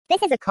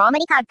This is a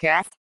comedy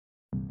podcast.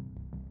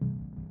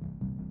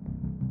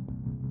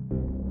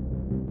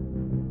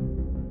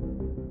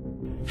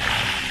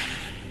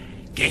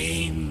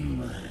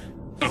 Game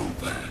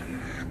over.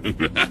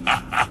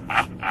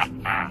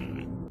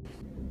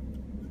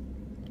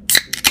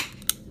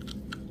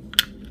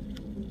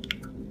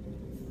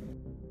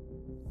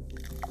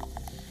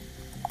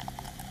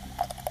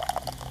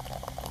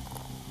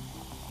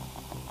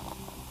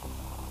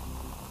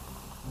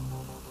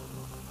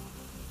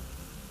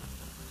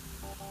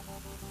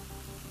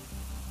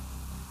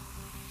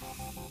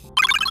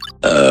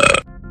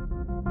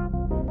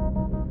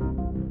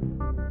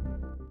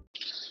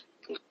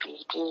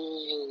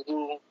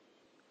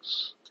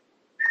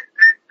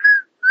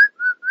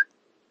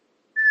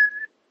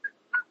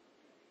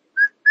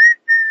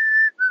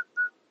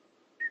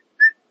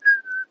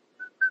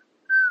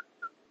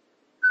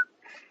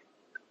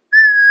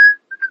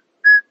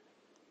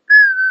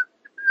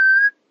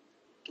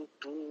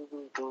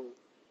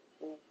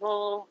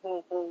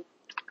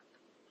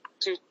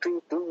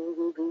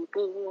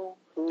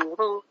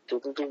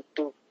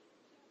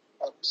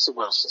 Let's see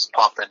what else is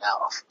popping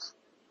off.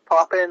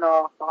 Popping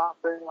off.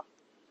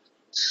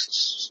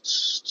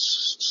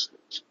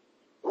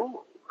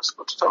 Ooh, let's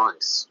go to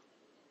toys.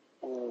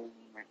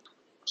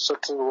 So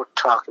what we're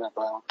talking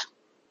about.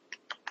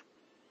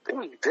 I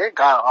think they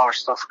got our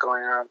stuff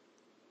going on.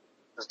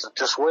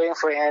 Just waiting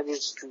for Andrew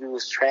to do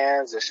his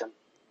transition.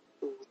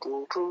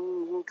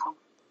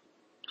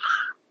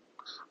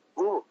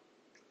 Ooh,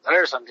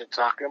 there's something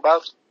talking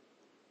about.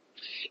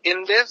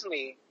 In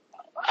Disney,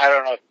 I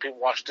don't know if people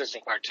watch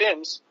Disney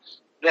cartoons,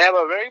 they have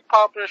a very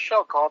popular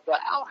show called The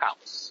Owl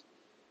House.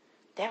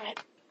 Damn it.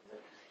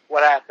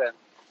 What happened?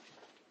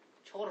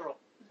 Chorro.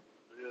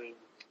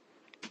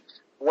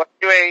 What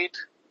you ate?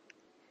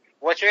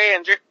 What you ate,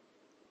 Andrew?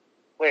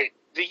 Wait,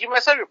 did you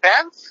mess up your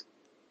pants?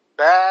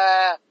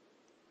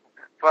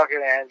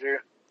 Fucking Andrew.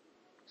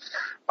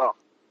 Oh,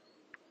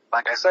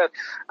 like I said,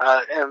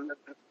 and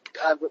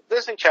the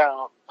Disney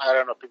Channel, I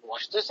don't know if people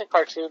watch Disney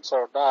cartoons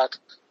or not,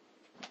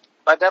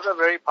 but they have a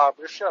very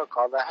popular show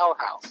called The Owl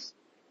House.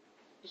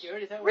 Did you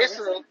already talk about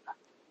Recently, wrestling?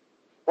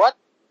 what?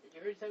 Did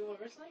you already talk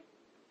about wrestling?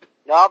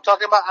 No, I'm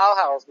talking about Owl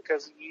House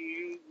because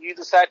you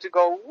decide to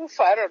go, oof,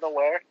 I don't know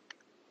where.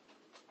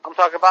 I'm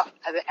talking about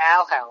the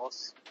Owl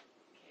House.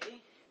 Okay.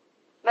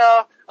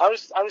 No, I'm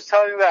just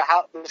telling you that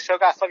how the show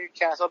got fucking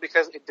canceled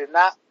because it did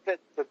not fit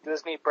the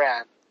Disney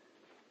brand.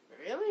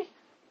 Really?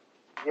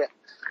 Yeah.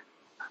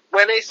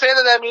 When they say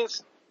that, that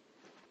means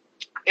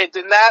it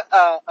did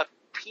not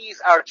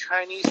appease our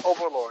Chinese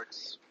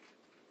overlords.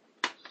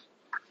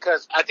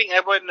 Because I think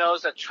everyone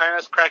knows that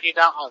China's cracking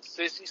down on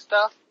sissy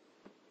stuff.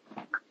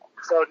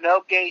 So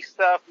no gay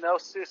stuff, no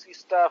sissy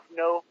stuff,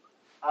 no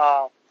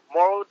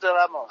moral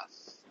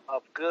dilemmas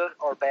of good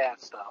or bad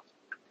stuff.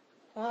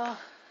 Well,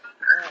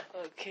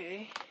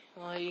 okay.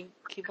 Well, you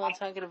keep on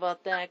talking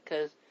about that,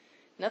 because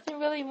nothing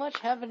really much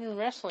happened in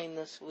wrestling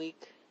this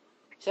week.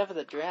 Except for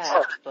the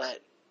draft,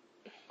 but...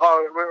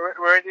 Oh, we're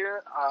ready?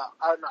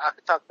 I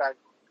can talk back.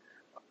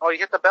 Oh, you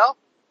hit the bell?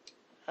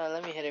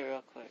 let me hit it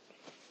real quick.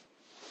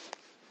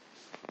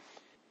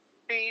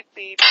 Beep,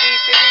 beep, beep,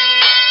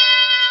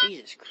 beep.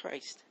 Jesus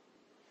Christ.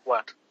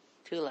 What?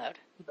 Too loud.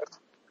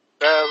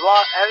 There's a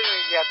lot of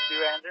editing you have to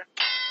do, Andrew.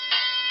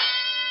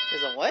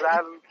 There's a what?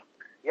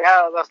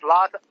 Yeah, there's a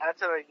lot of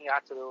editing you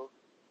have to do.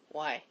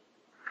 Why?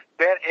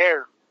 Dead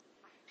air.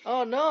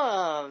 Oh,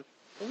 no,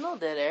 there's no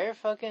dead air.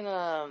 Fucking,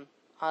 on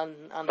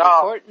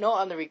No.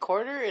 on the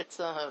recorder, it's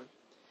a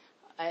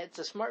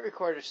smart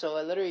recorder, so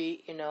it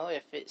literally,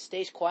 if it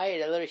stays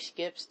quiet, it literally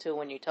skips to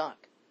when you talk.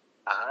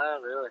 Ah,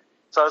 really?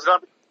 So it's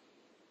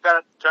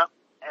gonna jump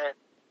and...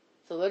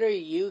 So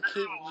literally,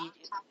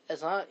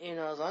 as long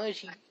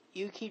as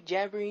you keep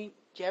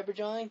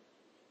jabber-jawing,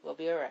 we'll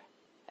be alright.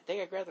 I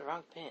think I grabbed the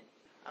wrong pen.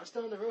 I'm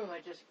still in the room, I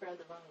just grabbed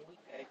the wrong weed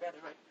pen. I grabbed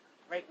the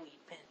right weed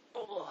pen.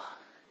 Oh.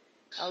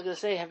 I was gonna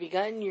say, have you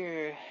gotten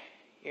your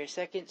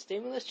second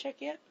stimulus check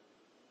yet?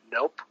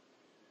 Nope.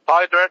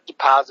 Probably direct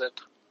deposit.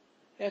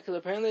 Yeah, because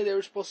apparently they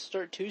were supposed to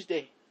start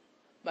Tuesday.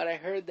 But I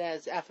heard that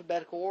it's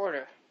alphabetical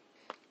order.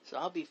 So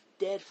I'll be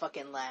dead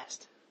fucking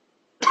last.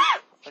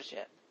 Oh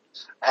shit.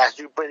 As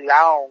you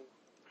belong.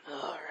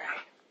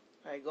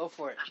 Alright, go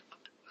for it.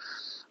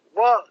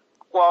 Well,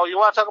 you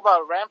want to talk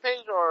about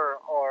Rampage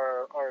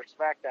or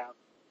SmackDown?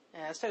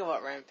 Yeah, let's talk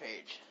about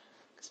Rampage.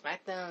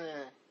 SmackDown,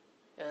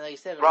 like you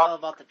said, it's Brock- all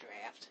about the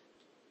draft.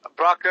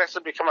 Brock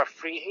Lesnar become a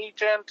free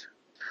agent,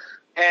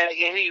 and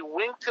he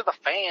winked to the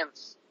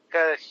fans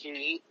because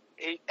he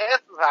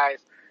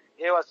emphasized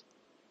it was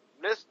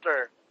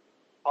Mr.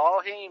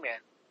 Paul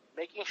Heyman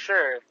making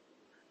sure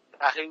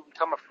that he would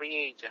become a free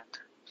agent.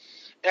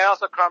 And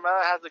also,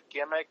 Carmella has a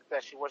gimmick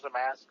that she wears a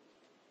mask.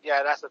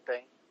 Yeah, that's the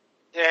thing.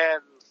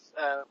 And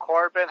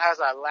Corbin has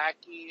a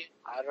lackey.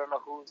 I don't know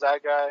who's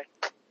that guy.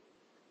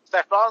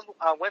 Seth Rollins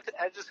went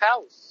to Edge's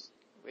house.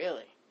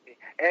 Really?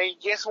 And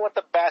guess what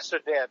the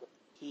bastard did?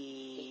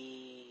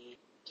 He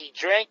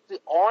drank the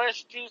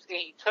orange juice and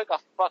he took a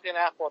fucking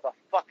apple, the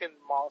fucking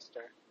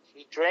monster.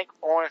 He drank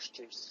orange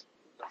juice.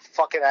 The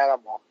fucking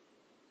animal.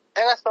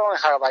 And that's the only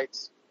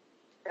highlights.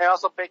 And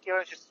also, Becky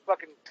Lynch is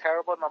fucking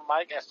terrible in the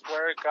mic. I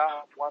swear to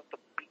God, I want to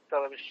beat the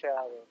living shit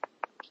out of her.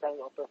 Staying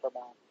open for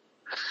now.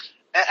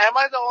 And am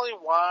I the only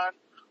one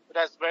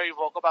that's very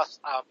vocal about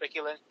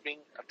Becky Lynch being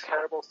a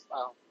terrible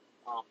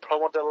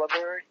promo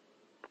delivery?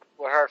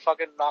 With her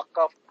fucking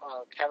knockoff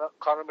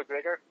Conor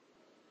McGregor?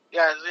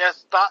 Yeah,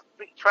 stop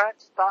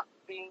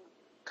being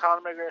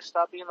Conor McGregor,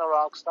 stop being The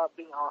Rock, stop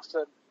being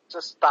Austin.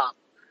 Just stop.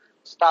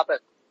 Stop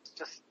it.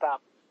 Just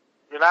stop.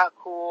 You're not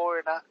cool.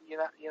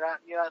 You're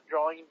not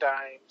drawing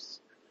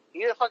dimes.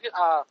 Even fucking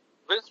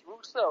Vince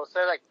Russo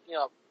said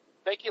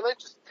Becky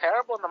Lynch is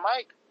terrible in the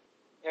mic,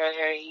 and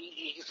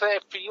he said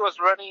if he was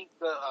running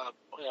the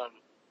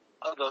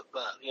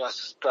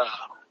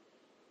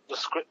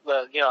script,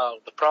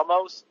 the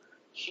promos,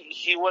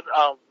 he would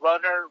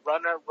run her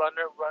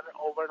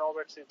over and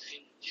over until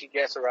she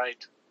gets it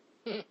right.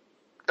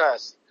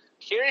 Because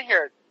hearing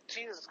her,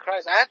 Jesus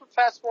Christ, I have to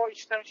fast forward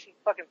each time she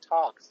fucking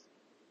talks.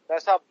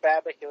 That's how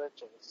bad Becky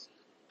Lynch is.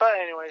 But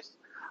anyways,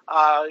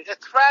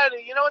 it's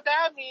Friday. You know what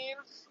that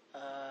means?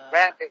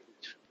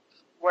 Rampage.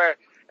 Where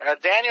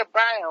Daniel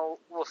Bryan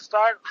will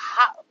start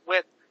hot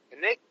with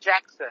Nick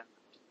Jackson.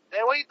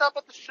 And what do you thought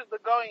about the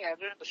going,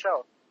 Andrew, the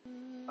show?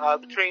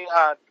 Between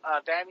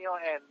Daniel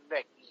and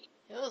Nick.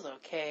 It was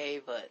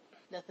okay, but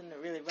nothing to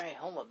really write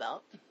home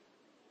about.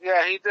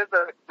 Yeah, he did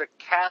the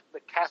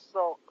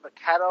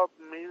cattle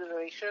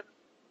mutilation.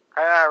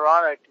 Kind of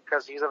ironic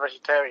because he's a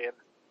vegetarian.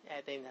 Yeah,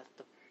 I think that's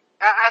the...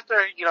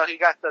 After, he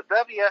got the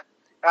W,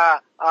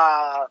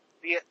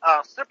 the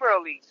Super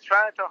Elite's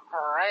trying to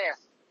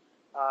harass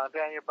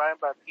Daniel Bryan,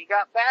 but he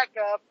got back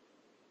up.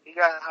 He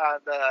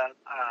got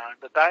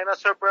the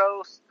Dinosaur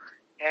Bros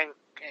and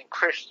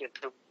Christian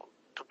to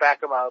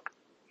back him up.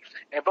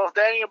 And both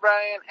Daniel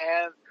Bryan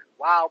and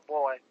Wild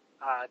Boy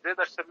did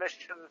their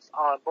submissions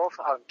on both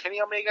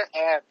Kenny Omega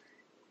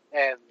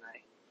and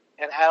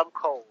Adam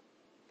Cole.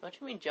 Don't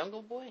you mean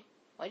Jungle Boy?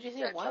 Why'd you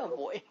say Wild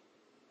Boy?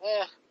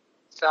 Yeah,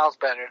 sounds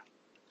better.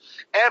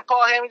 And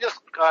Paul Heyman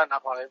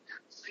not Paul Heyman.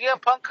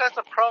 CM Punk cuts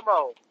a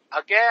promo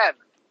again.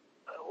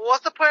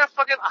 What's the point of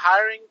fucking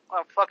hiring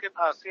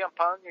CM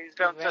Punk? He's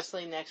gonna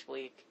wrestling next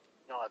week.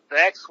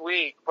 Next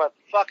week, but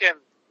fucking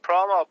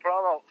promo.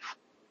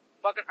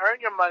 Fucking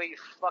earn your money, you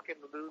fucking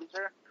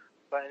loser.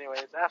 But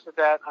anyways, after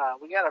that,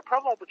 we got a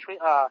promo between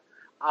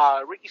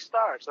Ricky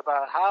Starks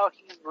about how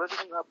he's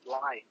living up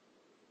life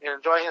and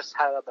enjoying his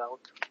title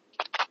belt.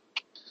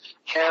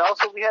 And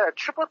also, we had a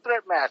triple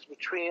threat match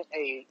between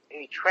a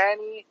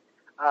tranny,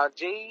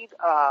 Jade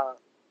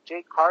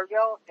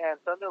Cargill, and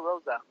Thunder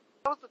Rosa.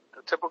 That was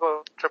a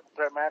typical triple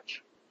threat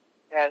match.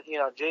 And,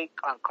 Jade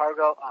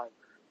Cargill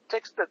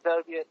takes the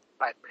W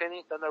by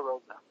pinning Thunder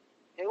Rosa.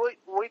 And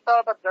we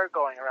thought about their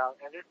going around,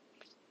 Andrew.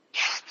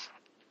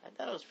 I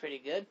thought it was pretty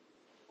good.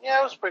 Yeah,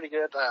 it was pretty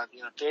good.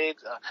 Jade,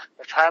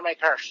 they're trying to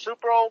make her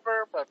super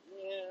over, but,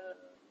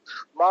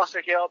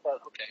 Monster Kill,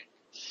 but okay.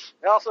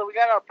 And also, we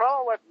got a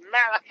promo with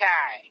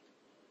Malachi,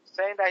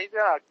 saying that he's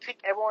gonna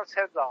kick everyone's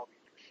heads off.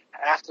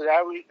 After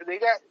that,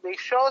 they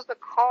show us the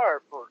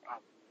card for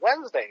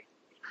Wednesday,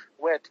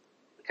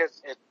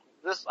 because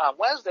this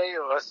Wednesday it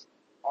was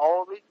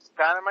All Elite's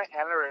Dynamite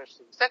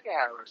anniversary, second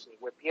anniversary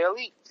with the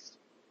Elites.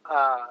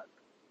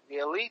 The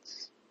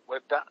Elites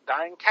with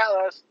Diane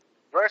Callis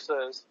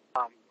versus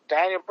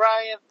Daniel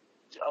Bryan,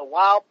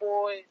 Wild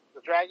Boy,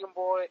 the Dragon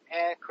Boy,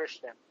 and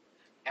Christian.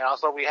 And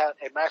also we had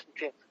a match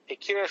between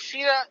Hikaru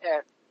Shida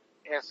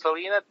and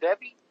Selena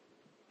Debbie,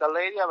 the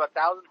Lady of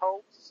 1,000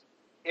 Hopes.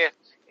 If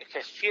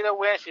Shida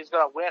wins, she's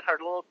gonna win her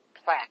little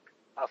plaque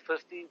of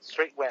 15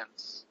 straight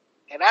wins.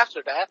 And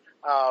after that,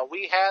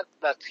 we had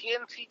the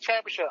TNT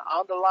Championship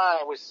on the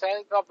line with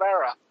Sammy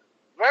Guevara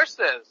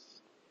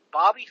versus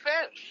Bobby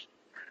Fish.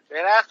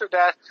 And after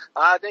that,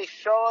 they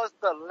show us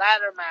the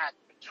ladder match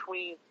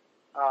between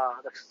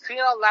the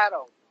Casino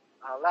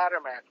ladder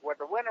match, where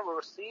the winner will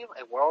receive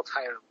a world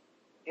title.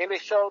 And they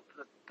showed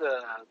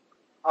the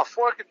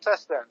 4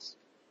 contestants.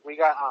 We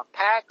got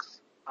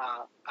Pax,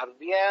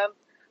 Adrian,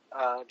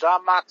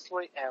 John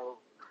Moxley, and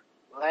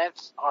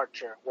Lance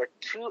Archer were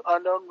 2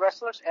 unknown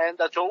wrestlers, and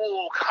the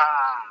Joker.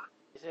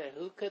 He said,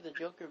 who could the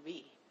Joker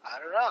be? I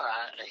don't know.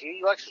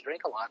 He likes to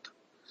drink a lot.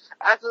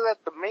 After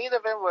that, the main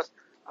event was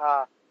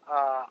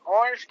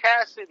Orange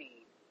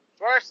Cassidy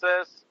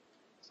versus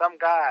some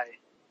guy,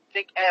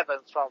 Jake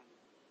Evans from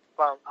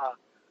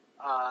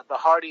the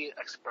Hardy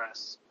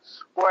Express.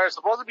 Where it's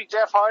supposed to be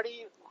Jeff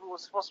Hardy who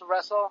was supposed to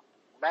wrestle.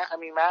 Matt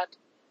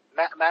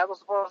was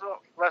supposed to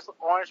wrestle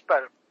Orange,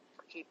 but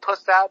he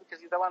pussed out because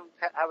he didn't want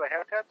to have a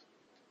haircut.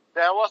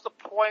 Then what's the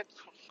point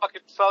of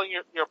fucking selling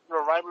your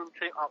rivalry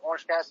between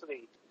Orange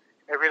Cassidy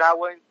if you're not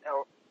willing,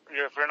 or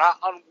if you're not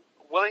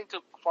unwilling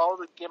to follow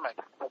the gimmick?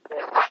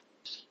 Okay.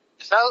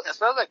 It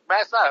sounds like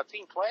Matt's not a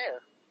team player.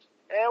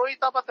 And what do you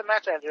thought about the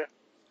match, Andrew?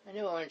 I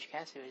knew Orange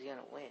Cassidy was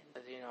gonna win,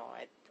 because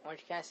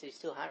Orange Cassidy's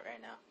still hot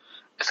right now.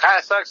 It kind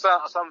of sucks.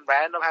 Some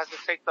random has to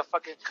take the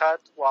fucking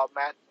cut while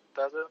Matt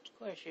doesn't. Of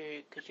course,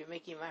 because you're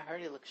making Matt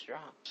Hardy look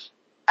strong.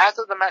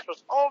 After the match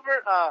was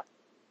over,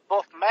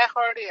 both Matt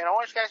Hardy and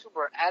Orange Cassidy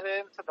were added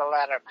into the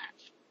ladder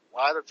match.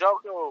 while the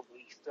Joker will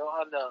be still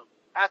unknown.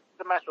 After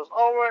the match was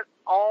over,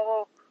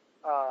 all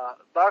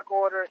Dark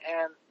Order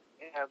and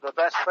the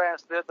best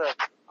friends did the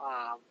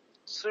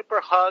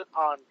super hug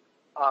on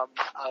a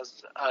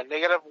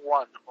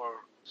 -1,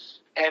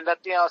 and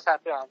nothing else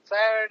happened on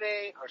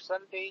Saturday or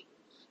Sunday.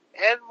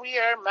 And we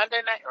are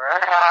Monday night,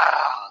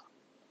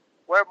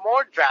 where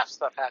more draft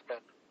stuff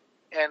happened.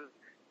 And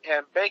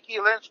Becky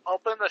Lynch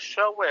opened the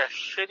show with a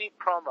shitty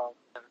promo.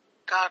 And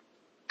God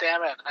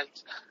damn it,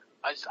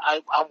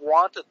 I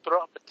want to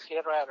throw a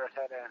potato at her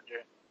head,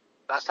 Andrew.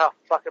 That's how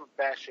fucking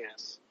bad she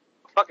is.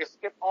 Fucking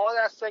skip all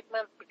that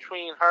segment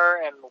between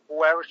her and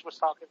whoever she was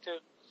talking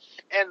to.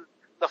 And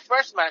the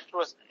first match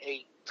was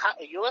a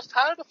U.S.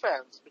 title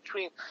defense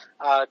between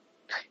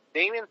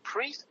Damian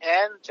Priest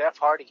and Jeff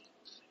Hardy.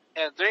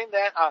 And during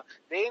that,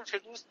 they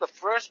introduced the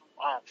first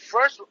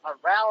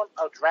round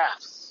of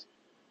drafts,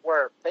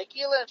 where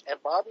Becky Lynch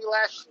and Bobby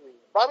Lashley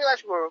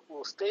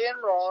will stay in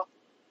Raw,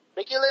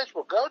 Becky Lynch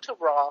will go to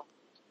Raw,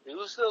 the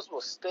Usos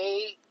will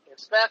stay in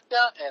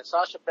SmackDown, and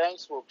Sasha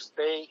Banks will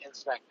stay in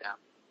SmackDown.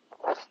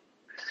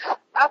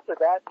 After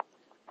that,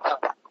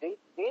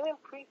 Damian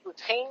Priest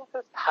retains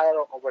his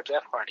title over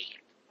Jeff Hardy.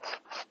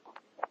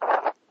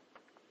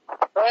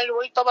 Brian,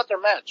 what do you thought about their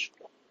match?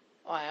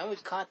 Oh, I only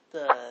caught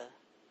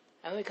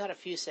a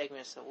few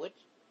segments. So which?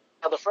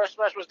 The first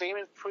match was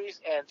Damian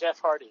Priest and Jeff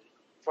Hardy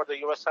for the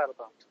U.S. title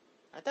belt.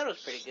 I thought it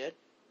was pretty good.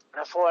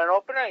 And for an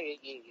opener,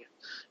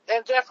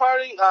 and Jeff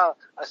Hardy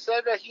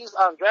said that he's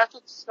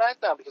drafted to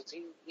SmackDown because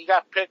he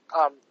got picked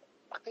I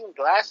think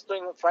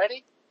during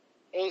Friday,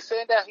 and he's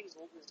saying that he's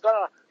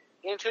gonna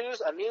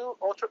introduce a new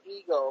alter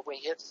ego when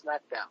he hits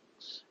SmackDown.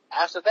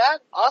 After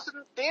that,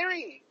 Austin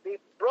Theory, they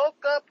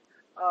broke up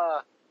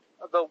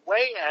the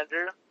way,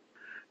 Andrew.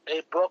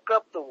 They broke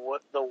up the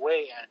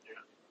way, Andrew.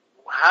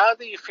 How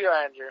do you feel,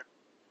 Andrew?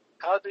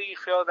 How do you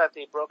feel that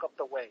they broke up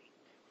the way?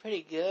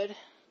 Pretty good.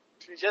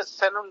 She just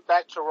sent him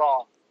back to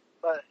Raw.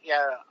 But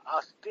yeah,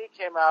 Austin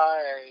came out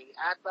and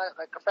acted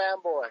like a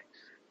fanboy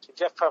to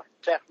Jeff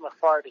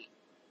McFarty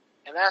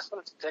and asked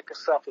him to take a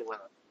selfie with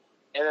him.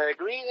 And then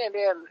agreed, and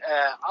then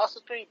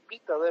Austin Theory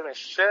beat the living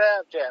shit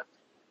out of Jeff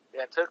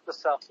and took the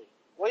selfie.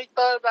 What do you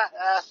thought about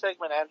that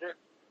segment, Andrew?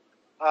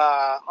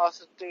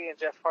 Austin Theory and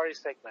Jeff Hardy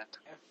segment.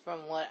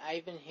 From what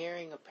I've been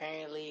hearing,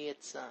 apparently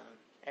it's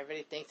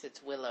everybody thinks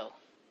it's Willow.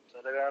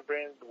 So they're gonna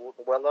bring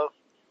Willow.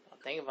 Well,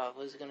 think about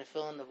who's gonna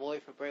fill in the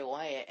void for Bray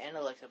Wyatt and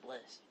Alexa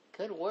Bliss.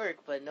 Could work,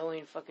 but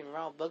knowing fucking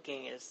Raw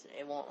booking it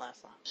won't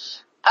last long.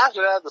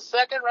 After that, the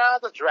second round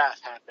of the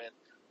draft happened,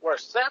 where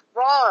Seth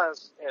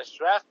Rollins is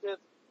drafted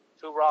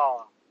to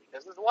Raw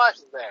because his wife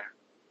is there.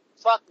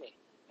 Fuck me.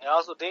 And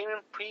also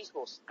Damian Priest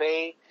will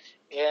stay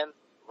in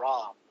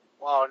Raw,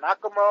 while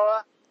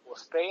Nakamura will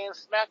stay in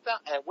SmackDown,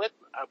 and with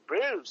a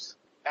bruise,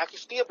 back to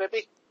steel,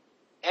 baby,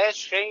 and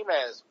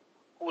Sheamus,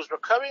 who is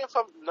recovering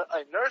from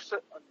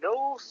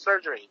no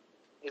surgery,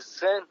 is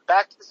sent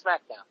back to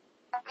SmackDown.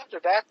 After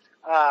that,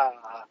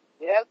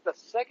 the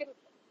second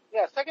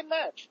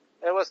match.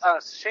 It was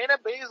Shayna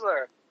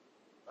Baszler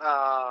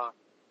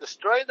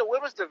destroying the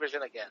women's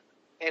division again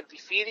and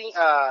defeating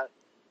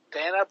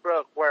Dana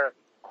Brooke, where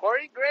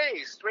Corey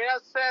Graves straight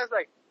out says,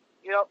 like,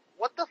 you know,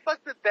 what the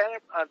fuck did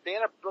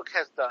Dana Brooke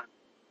has done?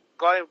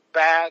 Going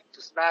back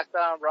to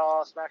SmackDown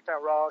Raw.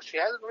 She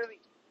hasn't really,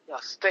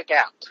 stick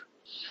out.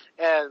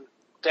 And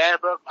Dana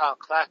Brooke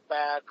clapped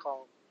back,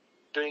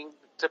 doing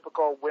the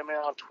typical women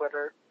on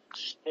Twitter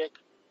shtick.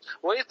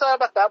 What do you thought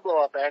about that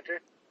blow up, Andrew?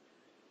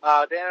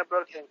 Dana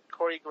Brooke and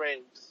Corey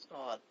Graves.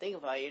 Oh, think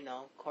about it,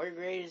 Corey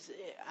Graves,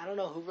 I don't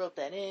know who wrote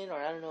that in, or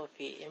I don't know if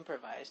he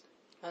improvised.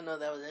 I don't know if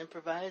that was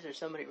improvised or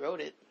somebody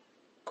wrote it.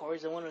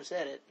 Corey's the one who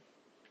said it.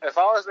 If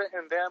I was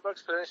in Dana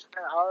Brooke's position,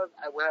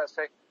 I would have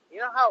said, you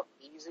know how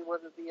easy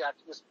would it be? I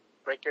could just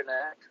break your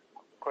neck,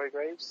 Corey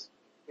Graves.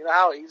 You know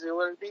how easy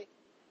would it be?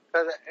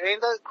 Because ain't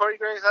that Corey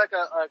Graves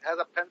has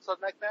a pencil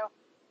neck now?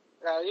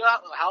 You know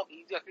how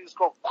easy I could just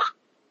go,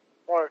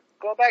 or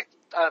go back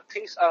to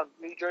taste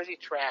New Jersey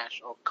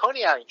trash or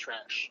Coney Island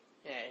trash.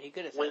 Yeah, he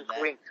could have said wink,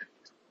 that. Wink.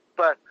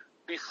 But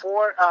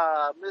before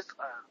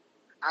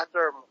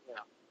after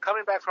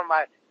coming back from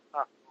my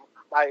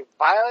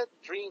violent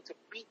dream to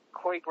beat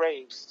Corey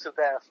Graves to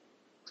death,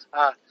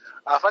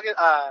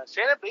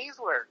 Shayna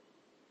Baszler.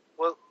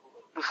 Well,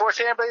 before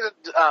Shayna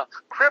Baszler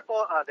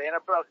crippled Dana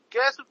Brooke,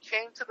 guess who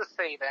came to the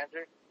save,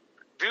 Andrew?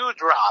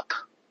 Dewdrop.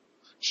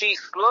 She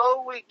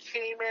slowly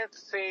came in to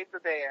save the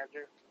day,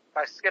 Andrew,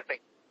 by skipping.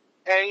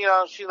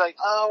 And she's like,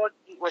 "Oh,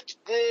 what you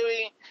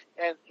doing?"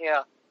 And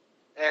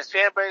and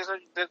Shayna Baszler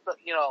did the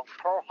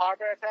Pearl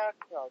Harbor attack,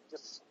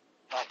 just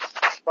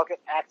bucket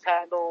axe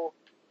handle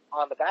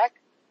on the back,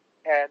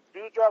 and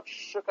Dewdrop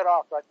shook it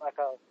off like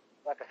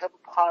a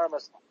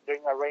hippopotamus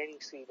during a rainy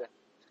season.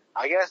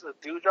 I guess the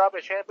Dewdrop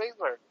and Shayna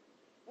Baszler.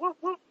 Whoop,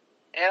 whoop.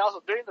 And also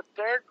during the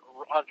third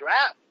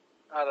draft,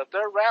 the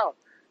third round,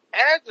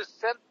 Edge is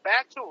sent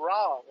back to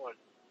Raw.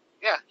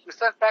 He's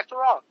sent back to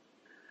Raw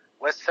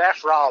with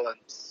Seth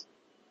Rollins.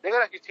 They're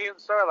going to continue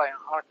the storyline,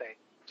 aren't they?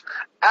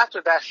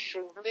 After that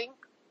shooting,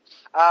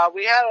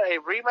 We had a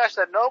rematch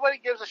that nobody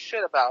gives a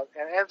shit about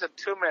and ends in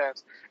 2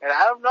 minutes. And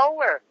out of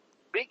nowhere,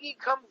 Big E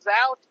comes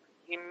out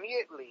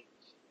immediately.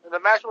 And the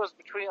match was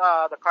between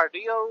the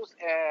Cardios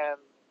and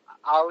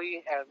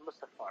Ali and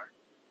Mustafa.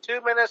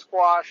 2 minute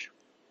squash.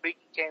 Big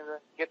E came in,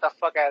 get the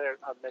fuck out of there,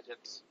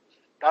 midgets.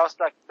 That was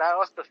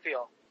the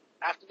feel.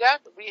 After that,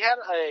 we had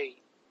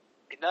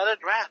another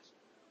draft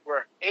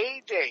where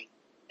AJ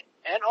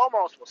and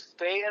Omos will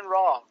stay in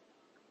Raw.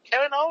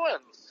 Kevin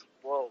Owens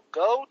will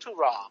go to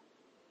Raw.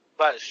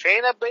 But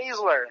Shayna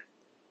Baszler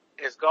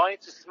is going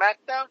to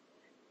SmackDown,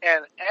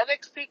 and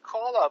NXT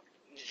call-up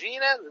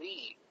Gina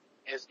Lee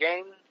is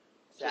going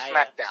to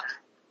SmackDown.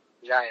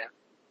 Jaya.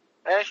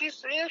 And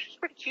she's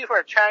pretty cute for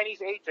a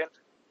Chinese agent,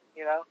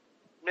 you know.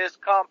 Miss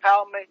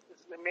Compound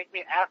make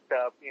me act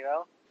up, you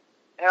know.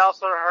 And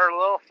also her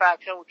little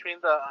faction between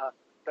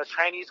the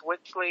Chinese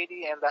witch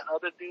lady and that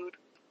other dude.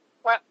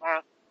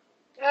 Yeah,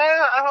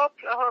 I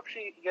hope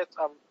she gets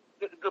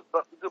good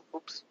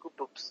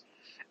boobs.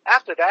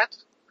 After that,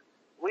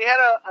 we had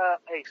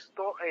a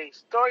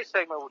story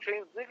segment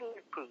between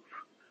Zigglypuff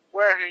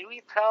where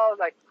he tells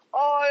like,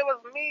 oh, it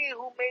was me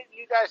who made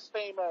you guys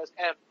famous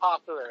and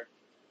popular.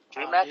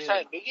 Drew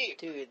McIntyre and Big E.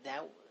 Dude,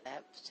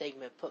 that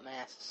segment put my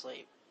ass to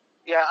sleep.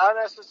 Yeah,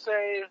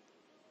 unnecessary.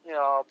 You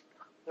know,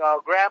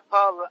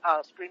 Grandpa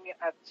screaming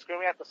at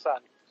the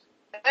sun.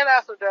 And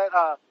after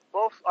that,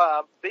 both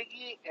Big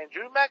E and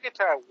Drew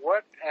McIntyre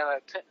worked in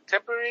a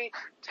temporary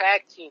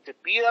tag team to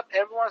beat up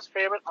everyone's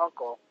favorite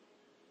uncle.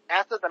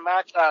 After the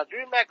match,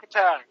 Drew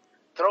McIntyre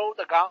threw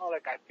the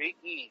gauntlet at Big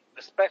E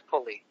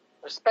respectfully,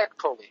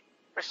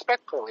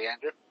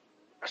 Andrew,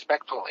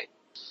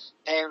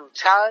 and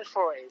challenged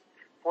for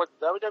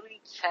the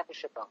WWE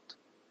Championship belt.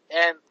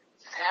 And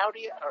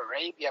Saudi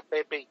Arabia,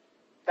 baby,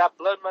 that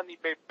blood money,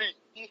 baby,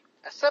 he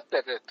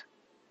accepted it.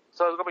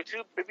 So there's gonna be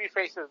two baby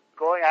faces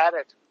going at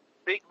it,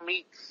 big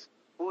meats.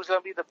 Who's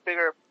gonna be the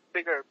bigger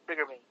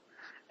meat?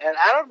 And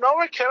out of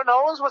nowhere, Kevin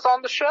Owens was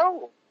on the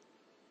show.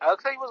 I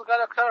looked like he was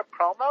gonna cut a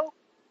promo,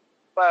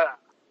 but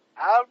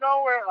out of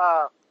nowhere,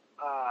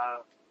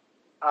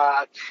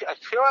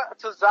 Akira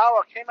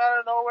Tozawa came out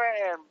of nowhere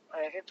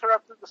and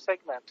interrupted the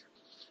segment.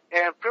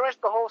 And pretty much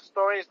the whole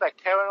story is that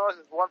Kevin Owens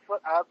is 1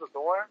 foot out of the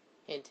door.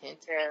 Hint.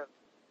 And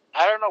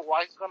I don't know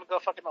why he's gonna go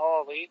fucking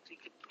all elite. He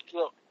could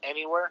go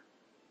anywhere.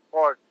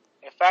 Or,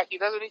 in fact, he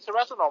doesn't need to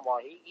wrestle no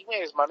more. He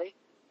made his money.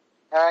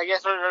 And I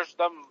guess there's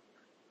them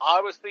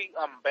obviously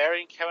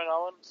burying Kevin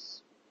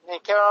Owens.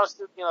 And Kevin Owens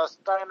did,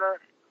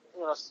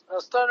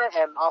 stunner,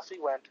 and off he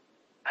went.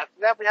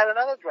 After that, we had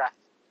another draft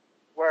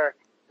where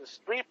the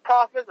Street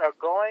Profits are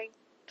going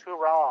to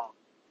Raw.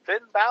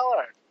 Finn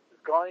Balor is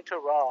going to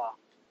Raw,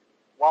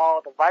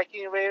 while the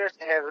Viking Raiders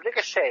and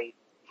Ricochet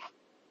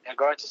are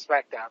going to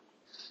SmackDown.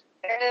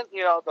 And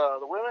the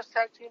women's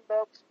tag team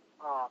belts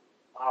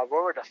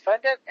were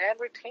defended and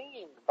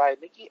retained by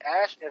Nikki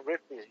Ash and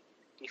Ripley,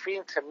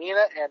 defeating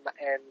Tamina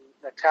and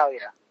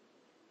Natalia.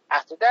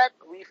 After that,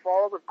 we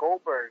follow the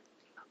Goldberg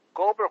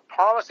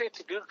promising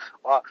to do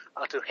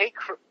to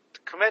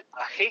commit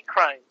hate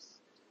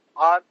crimes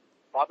on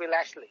Bobby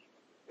Lashley.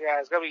 Yeah,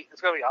 it's gonna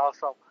be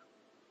awesome,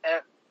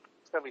 and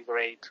it's gonna be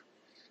great.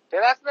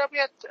 Then after that, we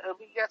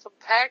got some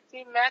tag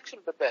team action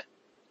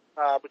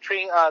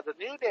between the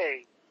New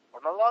Day,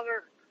 are no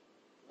longer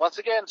once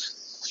again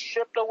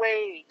shipped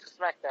away to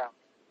SmackDown.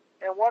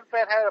 And one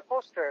fan had a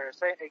poster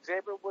saying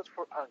Xavier Woods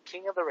for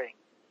King of the Ring.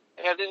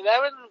 And they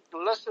haven't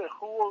listed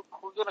who's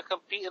going to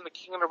compete in the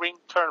King of the Ring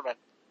tournament.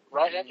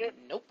 Right, Andrew?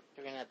 Nope.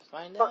 You're going to have to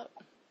find out.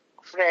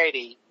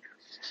 Friday.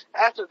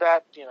 After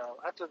that,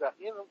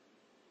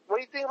 what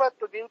do you think about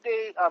the New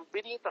Day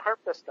beating the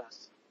Hurt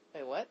Business?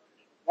 Wait, what?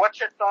 What's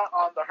your thought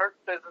on the Hurt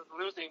Business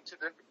losing to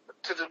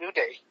the New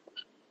Day?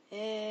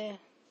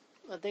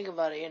 Well, think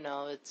about it,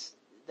 it's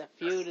the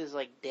feud is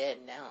like dead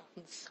now.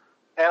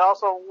 And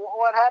also,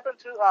 what happened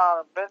to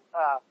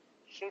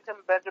Shelton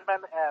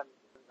Benjamin and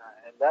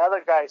the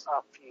other guy's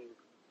feud?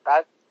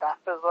 That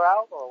fizzled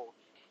out, or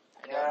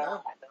I don't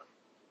know.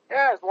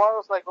 Yeah, it's one of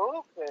those like,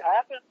 oh, it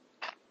happened.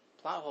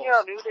 Plot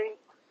holes. New Day.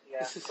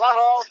 Yeah, plot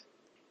holes.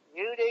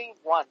 New Day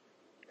won.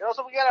 And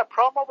also, we got a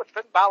promo with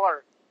Finn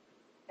Balor.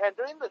 And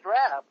during the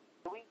draft,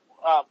 we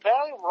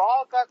apparently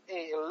Raw got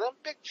a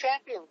Olympic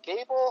champion,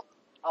 Gable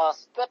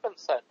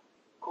Stephenson,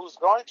 who's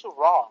going to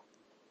Raw.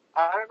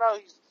 I don't know,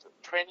 he's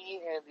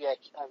training in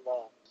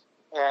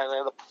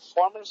the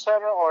performance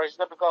center, or he's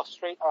going to go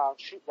straight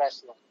shoot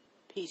wrestling.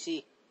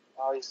 PC.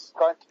 He's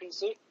going to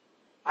PC.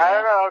 Yeah. I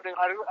don't know.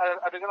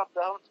 Are they going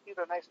to be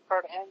the next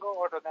Kurt Angle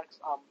or the next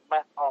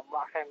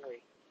Mark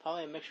Henry?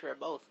 Probably a mixture of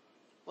both.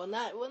 Well,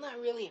 not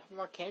really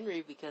Mark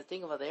Henry, because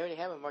think about it, they already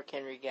have a Mark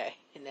Henry guy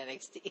in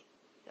NXT.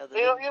 You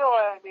know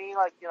what I mean?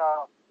 Like,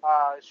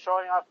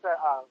 showing off that,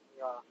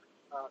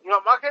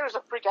 Mark Henry's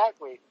a freak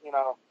athlete,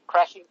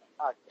 crashing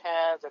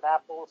cans and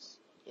apples.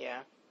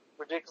 Yeah.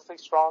 Ridiculously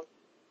strong.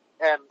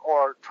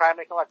 Or try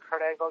making like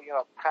Kurt Angle,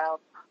 pound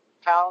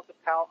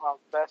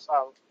best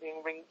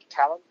in-ring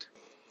talent.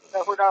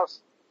 Who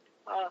knows?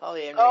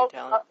 Probably in-ring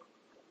talent.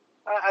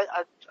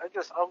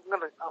 I'm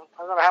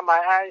gonna have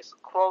my eyes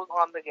closed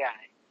on the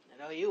guy. I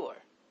know you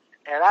are.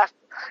 And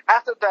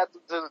after that,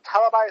 the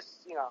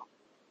televised,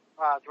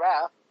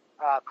 draft,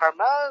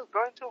 Carmella is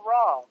going to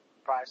Raw.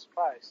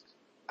 Surprise.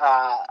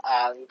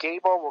 And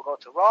Gable will go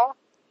to Raw.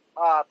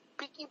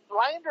 Peaky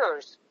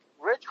Blinders,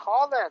 Rich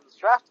Hollins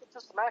drafted to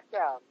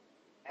SmackDown.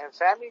 And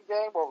Sami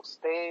Zayn will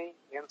stay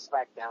in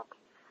SmackDown.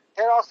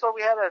 And also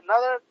we had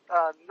another,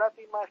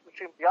 nothing match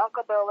between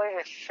Bianca Belair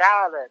and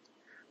Charlotte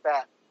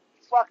that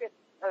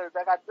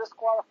that got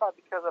disqualified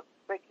because of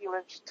Becky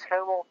Lynch's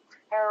terrible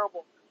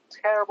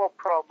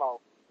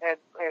promo. And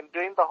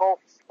doing the whole,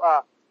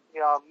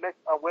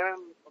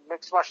 women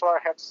mixed martial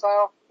art head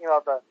style,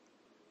 the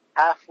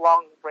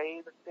half-long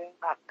braid thing.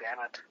 God damn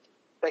it.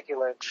 Becky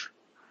Lynch.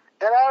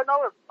 And I don't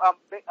know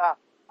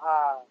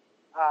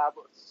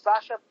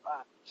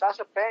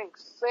Sasha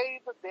Banks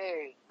saved the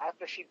day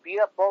after she beat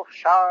up both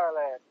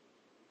Charlotte,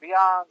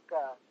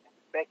 Bianca, and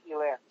Becky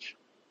Lynch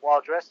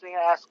while dressing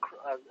as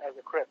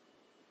a crip.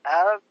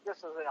 Out of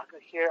this, I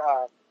could hear,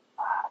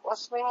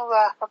 what's the name of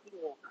that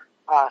fucking,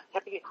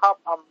 hippie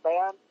hop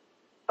band?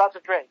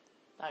 Dr. Dre.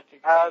 Dr.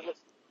 Dre.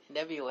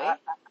 NWA?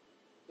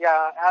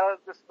 Out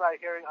of this,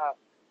 hearing,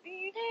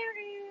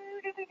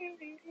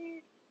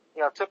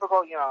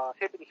 typical,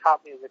 hippity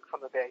hop music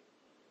from the day.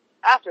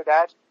 After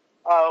that,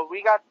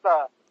 we got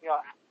the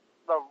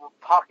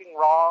Talking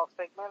Raw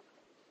segment.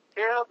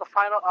 Here are the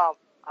final,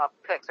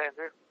 picks,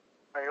 Andrew.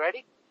 Are you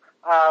ready?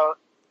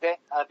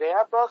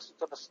 Dana Brooks is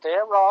gonna stay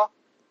at Raw.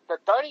 The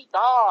Dirty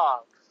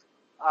Dogs,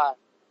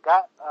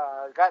 got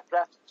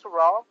drafted to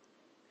Raw.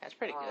 That's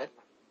pretty good.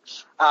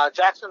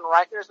 Jackson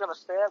Riker is gonna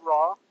stay at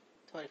Raw.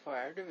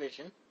 24-hour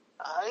division.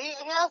 He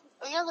has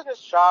a good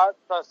shot,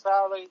 but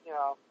sadly,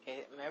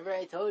 Hey, remember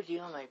I told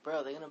you, I'm like,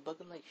 bro, they're gonna book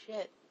him like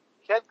shit.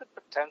 He had good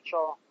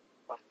potential,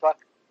 but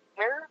fuck.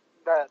 Here,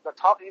 the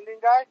top Indian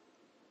guy,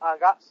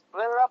 got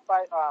split up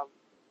by,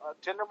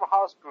 Jinder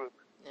Mahal's group.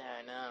 Yeah,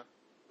 I know.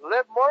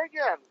 Liv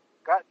Morgan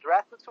got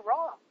drafted to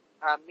Raw.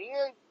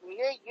 Mia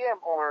Yim,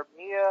 or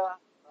Mia,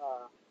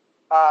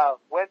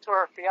 went to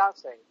her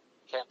fiance.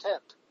 Can't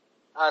hint.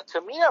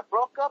 Tamina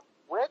broke up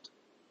with,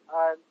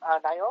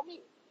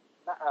 Naomi.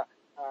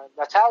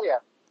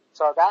 Natalia.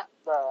 So that,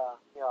 the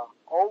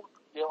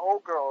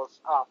old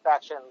girls,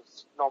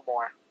 factions no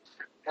more.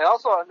 And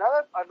also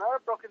another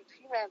broken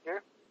team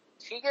manager,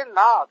 Tegan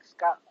Knox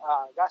got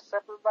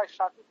separated by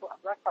Shotzi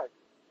Blackheart.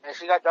 And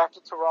she got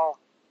drafted to Raw.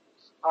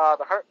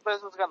 The Hurt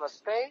Business is gonna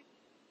stay,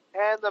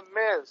 and the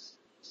Miz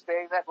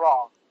stays at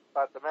Raw.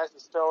 But the Miz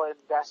is still in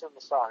Dancing with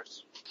the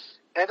Stars.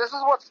 And this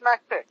is what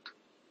Smack picked.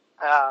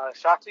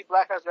 Shotzi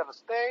Blackheart's gonna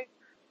stay.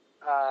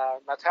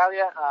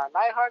 Natalia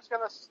Neidhart's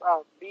gonna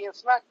be in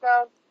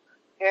SmackDown,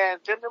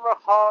 and Jinder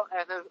Mahal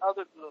and his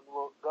other group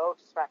will go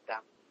to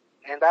SmackDown,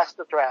 and that's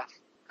the draft.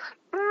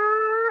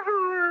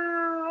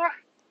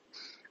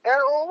 And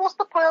what's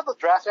the point of the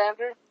draft,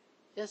 Andrew?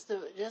 Just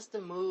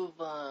to move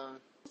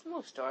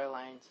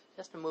storylines,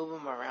 just to move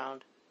them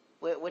around.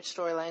 Which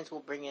storylines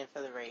will bring in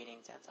for the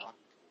ratings? That's all.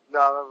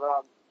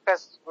 No,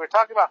 because we're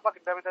talking about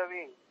fucking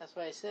WWE. That's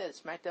what I said.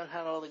 SmackDown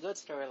had all the good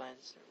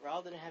storylines.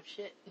 Raw didn't have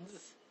shit. You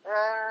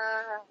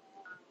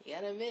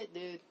gotta admit,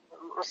 dude.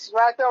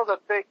 SmackDown was a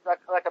big,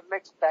 like a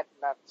mixed bag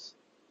of nuts.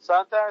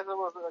 Sometimes it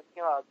was, a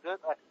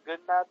good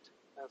nut,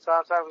 and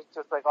sometimes it was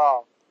just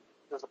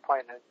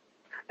disappointing.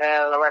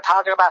 And we're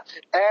talking about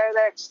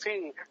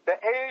NXT, the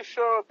A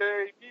Show,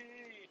 baby.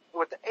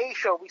 With the A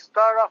Show, we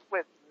start off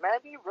with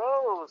Mandy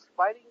Rose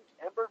fighting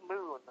Ember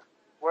Moon,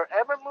 where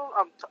Ember Moon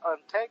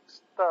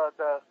takes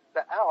the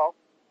L,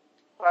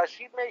 but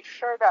she makes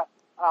sure that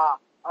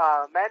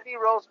Mandy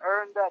Rose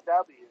earned that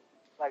W.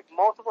 Like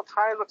multiple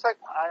times. Looks like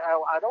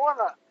I don't want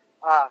to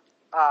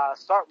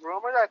start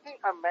rumors. I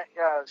think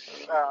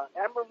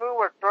Ember Moon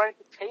were throwing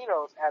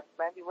potatoes at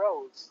Mandy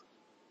Rose,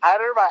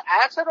 either by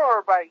accident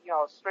or by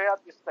straight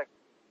up just like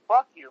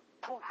fuck you,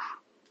 poof.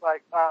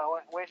 Like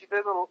when she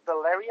did the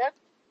lariat.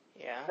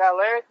 Yeah. That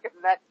lariat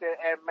connected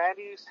and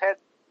Mandy's head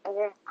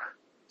boom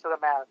to the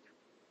mat.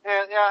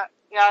 And I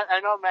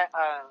know I don't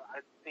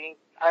know if it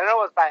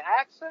was by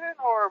accident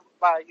or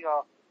by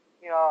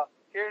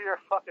here's your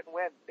fucking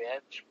win,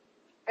 bitch.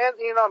 And,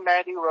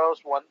 Mandy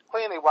Rose won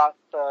cleanly while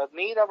the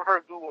need of her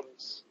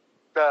goons,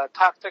 the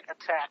toxic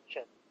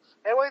attraction.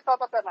 And what do you thought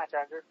about that match,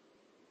 Andrew?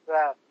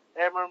 The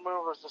Ember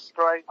Moon was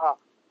destroying,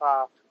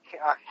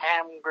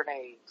 ham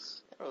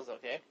grenades. That was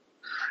okay.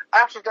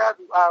 After that,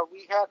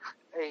 we had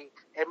a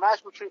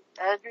match between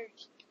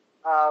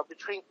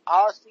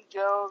Odyssey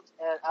Jones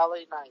and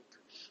LA Knight.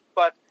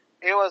 But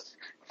it was,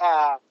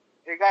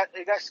 it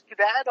got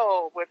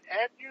skedaddle with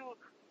Andrew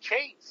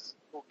Chase,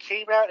 who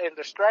came out and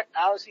distracted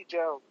Odyssey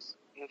Jones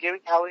and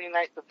giving LA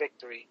Knight the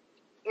victory.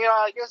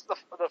 I guess the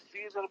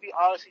feud's gonna be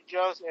Odyssey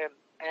Jones and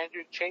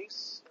Andrew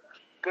Chase.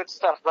 Good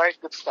stuff, right?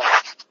 Good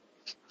stuff.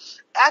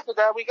 After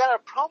that, we got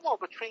a promo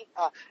between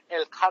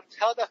El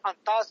Cartel de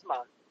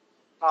Fantasma,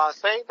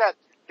 saying that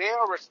they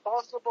are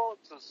responsible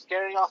to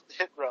scaring off the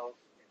Hit Row.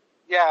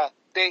 Yeah,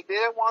 they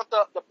didn't want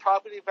the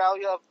property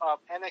value of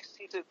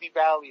NXT to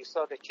devalue,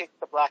 so they kicked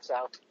the blacks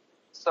out.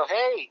 So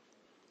hey,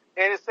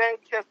 and it's saying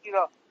because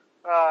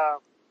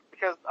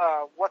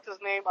what's his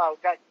name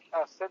got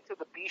sent to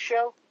the B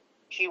show.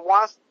 He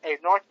wants a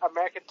North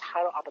American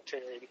title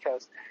opportunity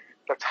because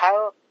the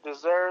title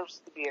deserves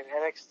to be in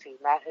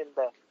NXT, not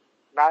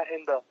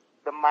in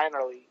the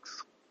minor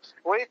leagues.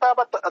 What do you thought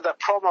about the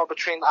promo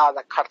between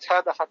the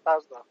Cartel de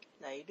Fantasma?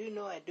 Now, you do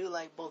know I do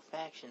like both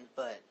factions,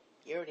 but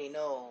you already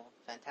know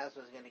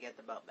Fantasma's going to get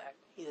the belt back.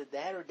 Either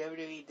that or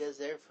WWE does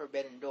their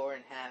Forbidden Door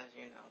and have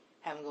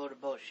him go to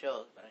both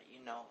shows, but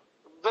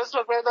This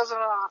McMahon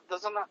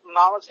doesn't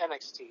acknowledge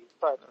NXT,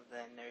 but well,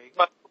 then there you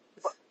go.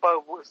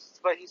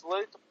 but he's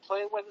willing to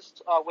play with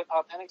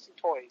NXT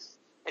toys.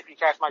 If you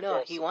catch my drift.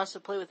 No, he wants to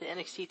play with the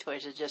NXT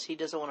toys. It's just he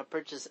doesn't want to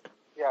purchase it.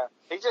 Yeah,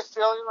 he's just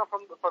stealing them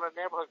from the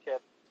neighborhood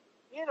kid.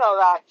 You know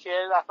that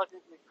kid that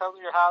fucking comes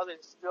to your house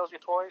and steals your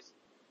toys.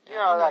 You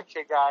know that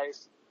kid,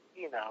 guys.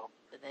 You know.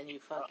 But then you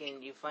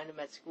find him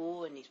at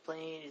school and he's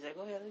playing. He's like,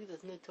 oh yeah, look at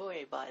this new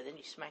toy I buy. Then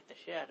you smack the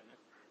shit out of him.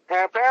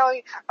 And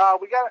apparently,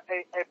 we got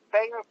a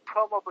banger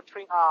promo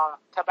between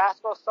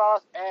Tabasco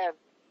Sauce and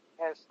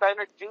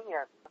Steiner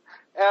Jr.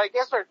 And I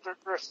guess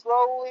they're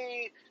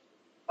slowly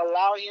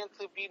allowing him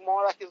to be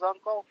more like his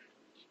uncle.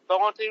 The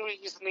only thing we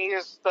just need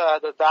is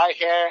the dye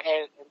hair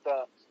and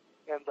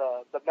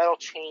the metal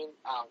chain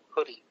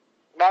hoodie.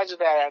 Imagine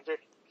that, Andrew.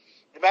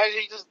 Imagine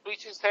he just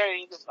bleaches his hair and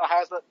he just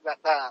has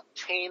that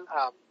chain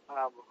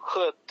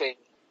hood thing.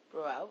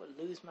 Bro, I would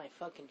lose my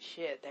fucking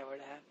shit if that were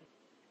to happen.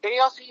 And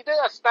he did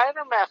a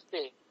Steiner mask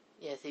thing.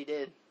 Yes, he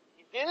did.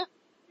 He did it?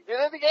 He did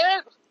it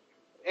again?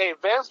 Hey,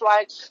 Vince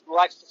likes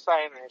the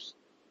Steiners.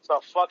 So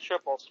fuck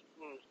triples.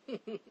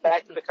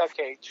 Back to the cut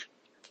cage.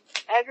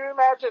 And you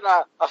imagine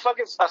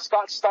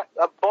Scott,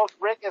 both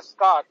Rick and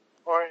Scott,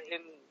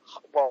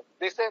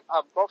 they said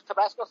both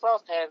Tabasco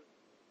Sauce and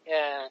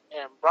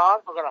Braun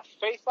are gonna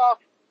face off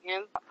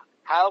in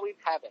Halloween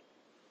Havoc.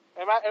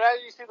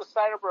 Imagine you see the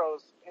Steiner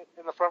Bros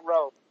in the front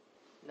row.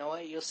 No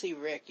way, you'll see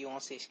Rick, you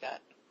won't see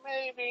Scott.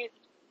 Maybe,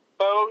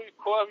 but it would be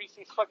cool if you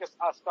see fucking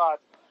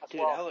Scott as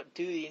dude,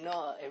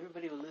 well.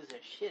 Everybody would lose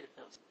their shit if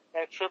it was.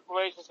 And Triple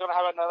H is gonna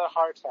have another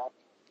heart attack.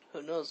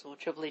 Who knows? Will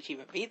Triple H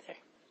even be there?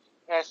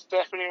 And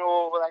Stephanie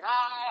will be like,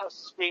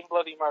 scream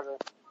bloody murder.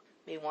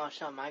 Meanwhile,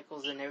 Shawn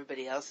Michaels and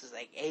everybody else is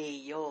like, hey,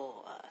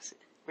 yo,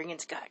 bring in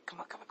Scott. Come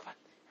on.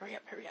 Hurry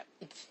up.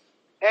 And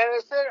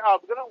it said,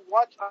 we're gonna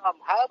watch,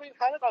 Halloween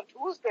Havoc on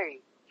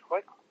Tuesday,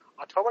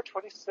 October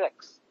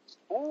 26th.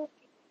 Ooh.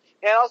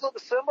 And also the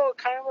symbol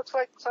kind of looks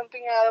like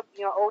something out of,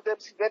 old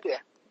WCW.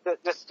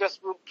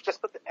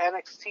 Just put the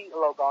NXT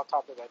logo on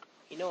top of it.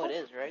 You know it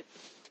is, right?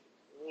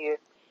 Yeah.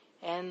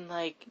 And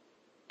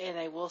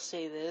I will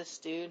say this,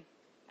 dude.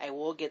 I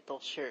will get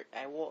those shirt.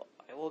 I will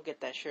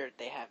get that shirt if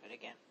they have it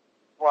again.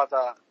 What,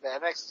 the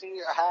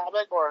NXT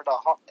Havoc or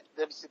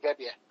the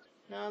WCW?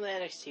 No, the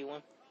NXT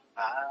one.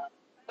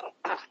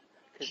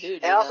 Cause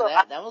dude, also,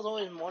 that was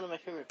always one of my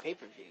favorite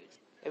pay-per-views.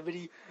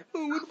 Everybody,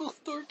 what about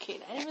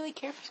Starrcade? I didn't really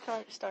care for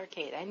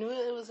Starrcade. I knew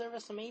it was at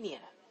WrestleMania.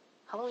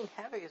 Halloween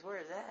Havoc is where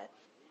it's at.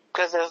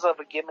 Because there's a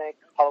gimmick,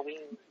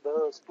 Halloween,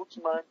 the spooky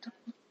month.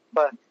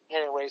 But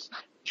anyways,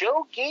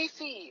 Joe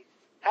Gacy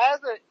has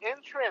an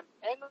entrance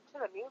to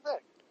the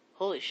music.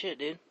 Holy shit,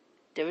 dude.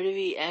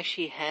 WWE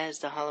actually has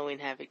the Halloween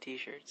Havoc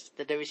t-shirts.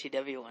 The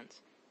WCW ones.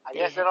 I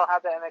guess they don't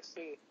have the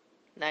NXT.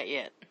 Not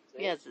yet.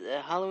 See? Yeah, it's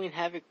the Halloween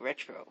Havoc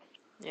Retro.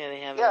 Yeah, they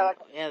have.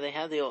 They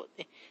have the old.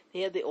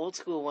 They have the old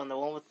school one, the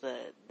one with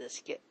the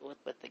skit with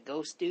the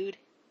ghost dude,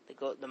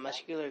 the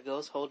muscular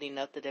ghost holding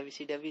up the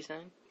WCW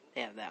sign.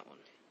 They have that one.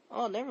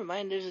 Oh, never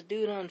mind. There's a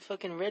dude on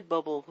fucking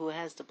Redbubble who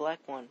has the black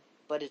one,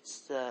 but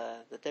it's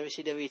the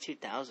WCW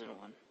 2000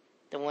 one,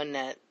 the one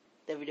that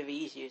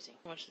WWE's using.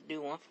 How much does the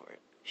dude want for it?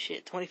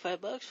 Shit,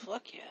 $25?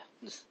 Fuck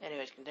yeah.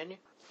 Anyways, continue.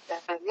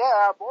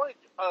 Yeah, boy,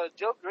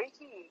 Joe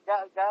Gacy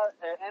got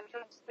an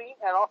entrance theme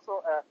and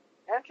also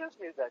entrance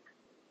music.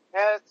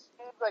 And it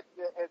seems like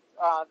they're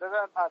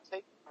gonna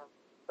take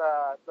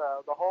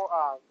the whole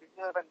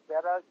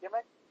Vendetta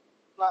gimmick,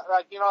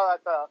 like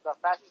the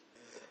fashion.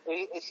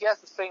 He has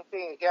the same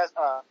thing. He has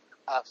a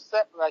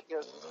set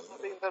there's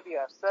something to be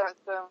a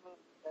system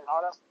and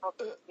all that stuff,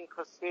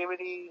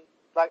 inclusivity,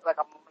 like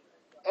a.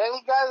 And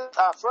he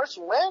got first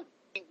win.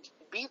 He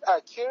beat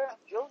Kieran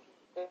Julian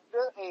and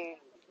did a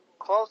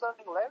close-up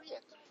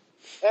lariat.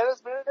 And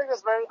his music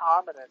is very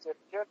ominous. If you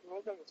hear the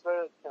music, it's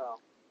very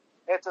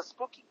it's a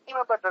spooky game,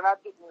 but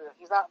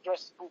he's not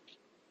dressed spooky.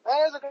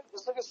 And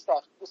it's good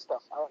stuff. Good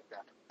stuff. I like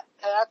that.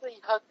 And after he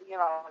cut,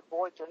 my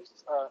boy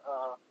Jace,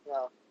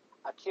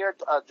 Akira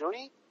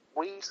Jui,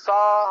 we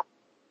saw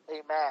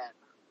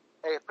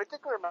a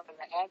particular man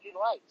that Andrew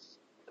likes.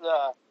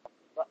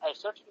 A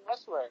certain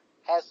wrestler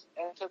has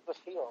entered the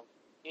field.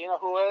 You know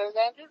who it is,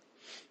 Andrew?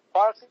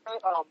 Parker,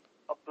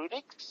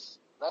 Budix.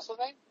 That's his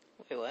name?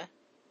 Wait, what?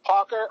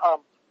 Parker,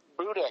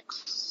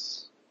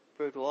 Budix.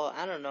 Broodwall.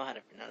 I don't know how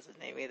to pronounce his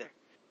name either.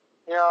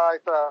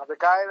 Like the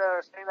guy that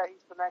are saying that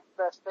he's the next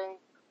best thing.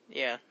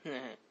 Yeah.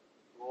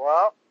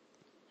 Well,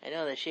 I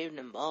know they shaved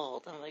him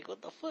bald. I'm like,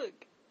 what the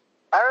fuck?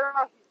 I don't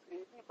know.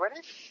 Is he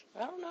British?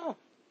 I don't know.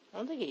 I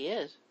don't think he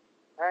is.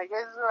 And I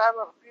guess he's gonna have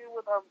a feud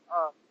with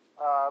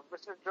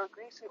Mr. Joe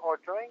Greasy, or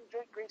during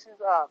Joe Greasy's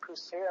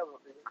crusade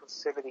of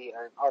inclusivity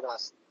and all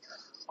that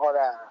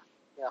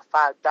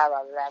 $5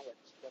 leverage.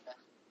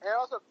 And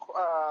also,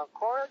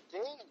 Cora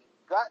Jade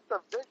got the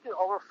victory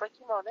over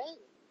Frankie Monet,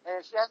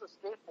 and she has a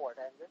skateboard.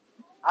 And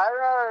I don't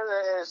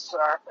know,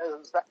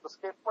 is that the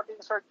skateboard thing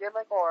her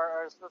gimmick,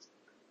 or is this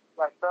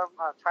like them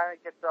trying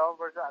to get their own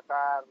version of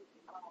that?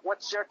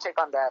 What's your take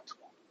on that?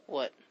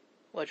 What?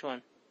 Which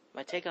one?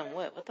 My take on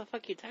what? What the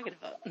fuck are you talking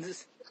about?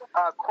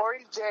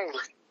 Corey Jade.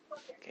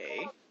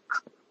 Okay.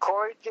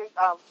 Corey Jade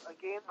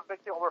gained the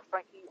victory over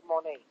Frankie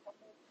Monet.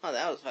 Oh,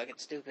 that was fucking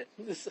stupid.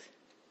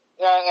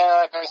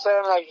 Yeah, like I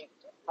said, like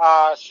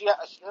she has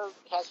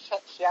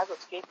a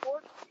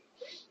skateboard.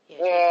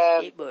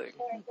 Yeah, she has a skateboard.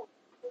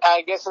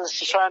 I guess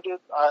she's trying to do.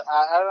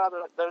 I don't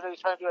know. They're really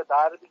trying to do a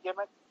diary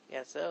gimmick.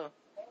 Yeah, so.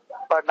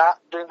 But not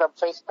doing the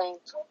face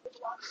paint.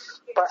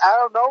 But I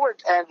don't know where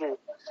Andrew.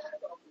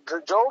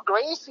 Joe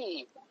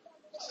Gracie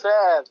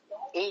said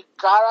he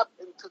got up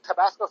into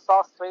Tabasco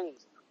Sauce's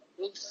face.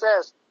 He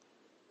says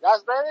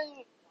that's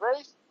very,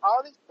 very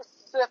oddly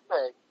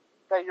specific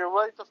that you're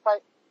willing to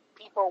fight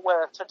people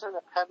with certain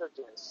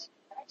appendages.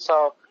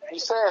 So he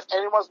said if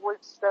anyone's willing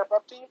to step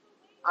up to you,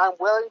 I'm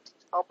willing to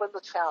open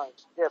the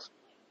challenge. If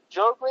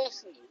Joe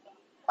Gracie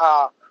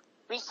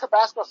beats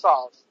Tabasco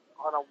Sauce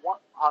on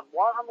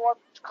one-on-one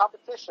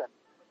competition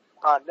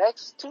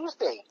next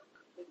Tuesday,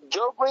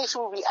 Joe Gracie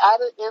will be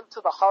added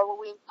into the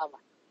Halloween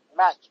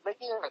match,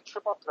 making it a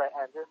triple threat,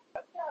 Andrew.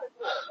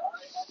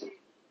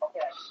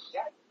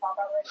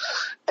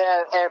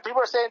 And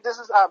people are saying this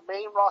is a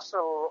main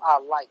roster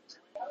light,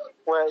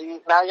 where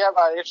now you have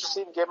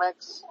interesting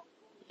gimmicks.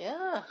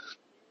 Yeah.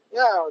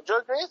 Yeah,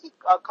 Joe Gracie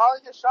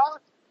calling his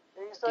shots.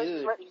 And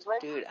he's ready.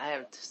 Dude, I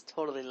am just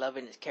totally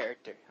loving his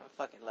character. I'm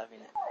fucking loving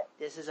it.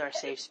 This is our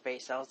safe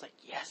space. I was like,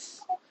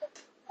 yes.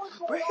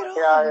 Bring it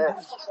on.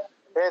 Yeah.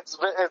 It's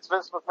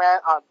Vince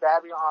McMahon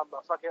dabbing on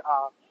the fucking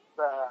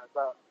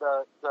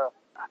the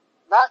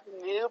not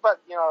new,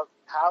 but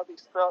how they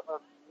still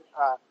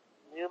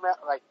new,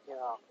 like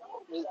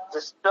they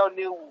still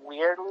new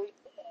weirdly.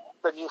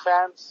 The new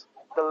fans,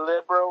 the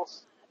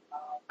liberals,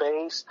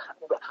 base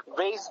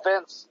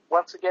Vince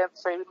once again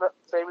saving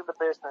the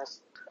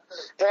business.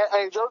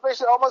 And Joe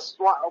Gracie almost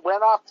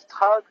went off to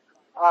tug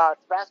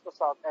Tabasco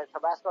Sauce, and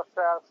Tabasco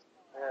says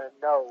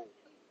no.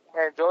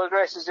 And Joe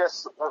Gracie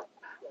just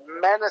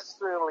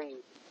menacingly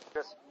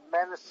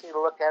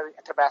look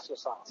at Tabasco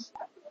Sauce.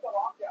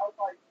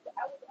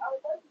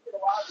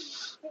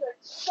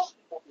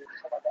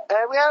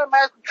 And we had a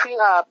match between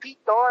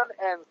Pete Dunne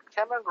and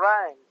Cameron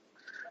Grimes,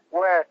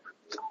 where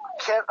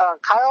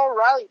Kyle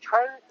O'Reilly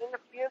tried to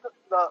interfere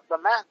the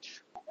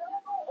match.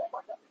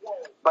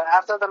 But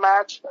after the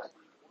match,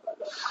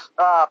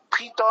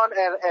 Pete Dunne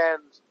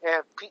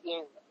and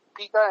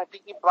Pete Dunne and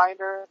Peaky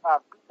Blinder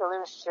beat the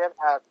living shit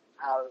at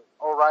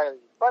O'Reilly.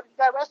 But he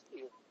got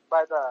rescued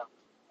by the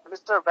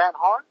Mr. Van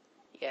Horn.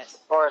 Yes.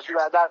 Or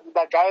that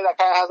guy that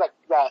kind of has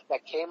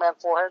that caveman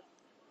forehead.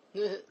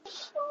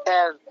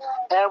 and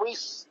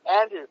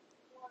Andrew,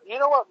 you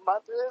know what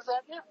month it is,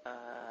 Andrew?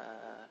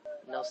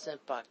 No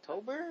Simp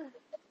October?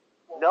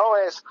 No,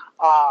 it's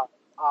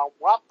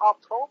WAP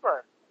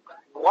October.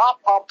 WAP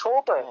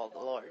October. Oh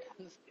Lord.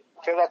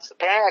 Because that's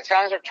apparently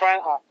Italians are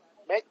trying to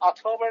make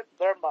October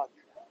their month.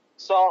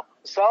 So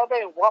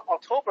celebrating WAP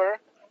October,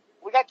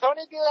 we got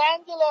Tony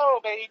D'Angelo,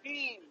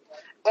 baby,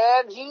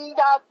 and he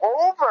got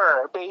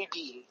over,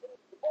 baby.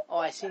 Oh,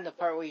 I seen the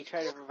part where you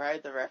try to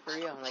revive the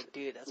referee. I'm like,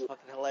 dude, that's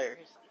fucking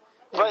hilarious.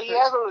 But he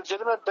has a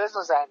legitimate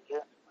business,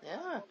 Andrew.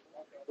 Yeah.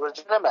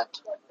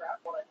 Legitimate.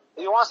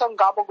 You want some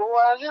gabagool,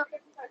 Andrew?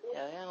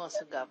 Yeah, I want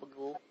some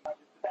gabagool.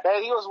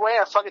 And he was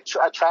wearing a fucking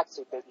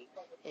tracksuit, baby.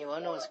 Hey, you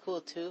wanna know what's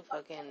cool too?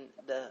 Fucking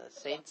the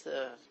Saints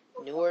of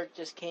Newark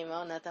just came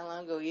out not that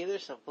long ago either,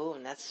 so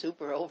boom, that's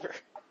super over.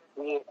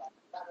 Yeah.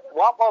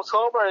 WAP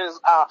October is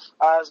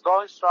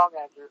going strong,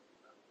 Andrew.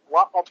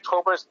 WAP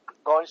October is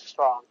going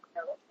strong.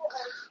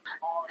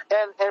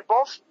 And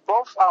both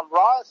Raw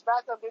and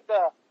SmackDown did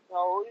the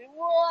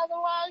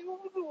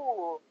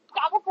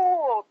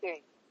gabagool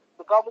thing,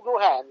 the gabagool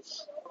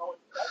hands.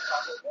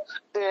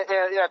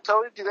 Yeah,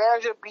 Tony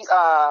D'Angelo beat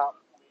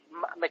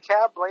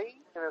Micaiah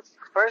Blade in his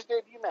first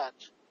debut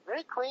match,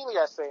 very cleanly,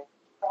 I say.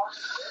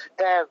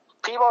 And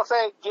people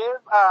say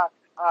give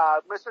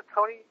Mr.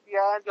 Tony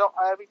D'Angelo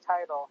every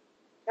title.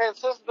 And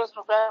since Vince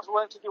McMahon is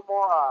willing to do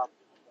more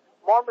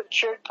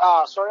mature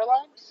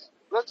storylines,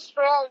 let's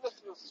straight out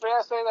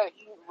say that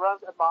he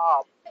runs a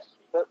mob.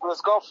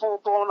 Let's go full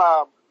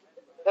blown.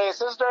 Hey,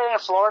 since they're in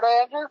Florida,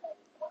 Andrew.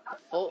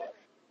 Oh,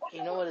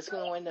 you know what it's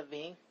gonna wind up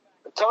being?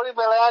 Tony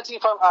Bellante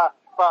from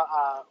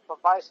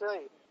Vice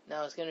City.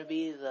 No, it's gonna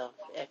be the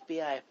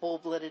FBI,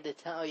 full-blooded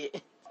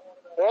Italian.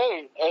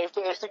 Hey,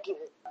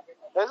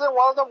 isn't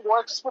one of them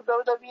works with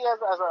WWE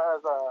as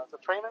a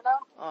trainer now?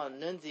 Oh,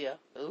 Nunzio.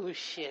 Oh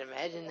shit!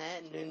 Imagine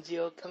that,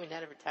 Nunzio coming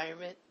out of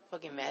retirement,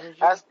 fucking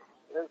manager.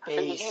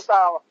 He's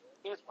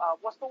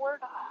what's the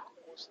word?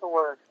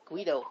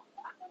 Guido.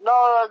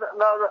 No.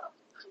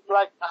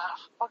 like,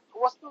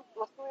 what's the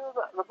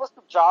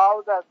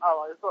job that,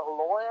 is it a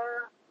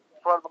lawyer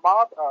for the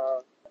mob?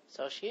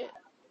 Associate?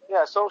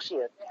 Yeah,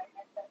 associate.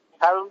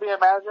 Have him be a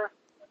manager.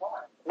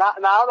 Now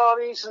the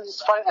only reason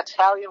is find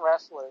Italian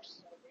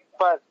wrestlers.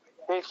 But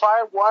they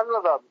fired one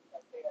of them,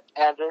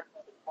 Andrew.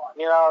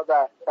 You know,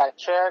 that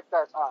chick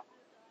that's,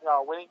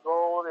 winning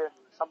gold in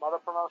some other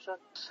promotion.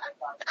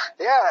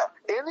 Yeah,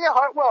 India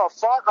Hartwell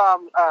fought,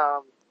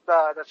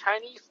 the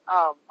Chinese,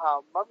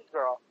 mummy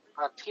girl,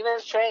 Tina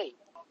Shane,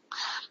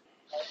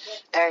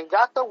 and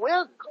got the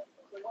win.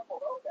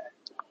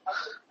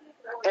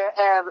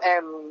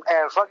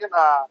 And fucking,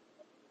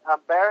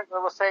 Barrett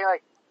was saying,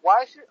 like,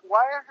 why she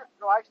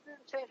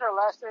didn't change her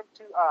last name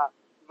to,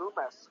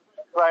 Loomis?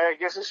 Like, I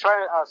guess he's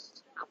trying to,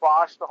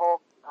 squash the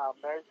whole,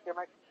 marriage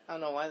gimmick. I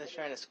don't know why they're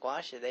trying to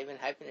squash it. They've been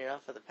hyping it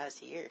up for the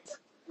past year.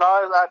 No,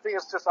 I think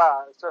it's just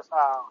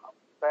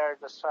Barrett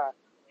just trying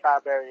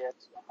to bury it.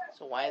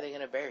 So why are they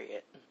gonna bury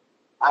it?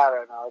 I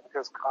don't know,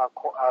 because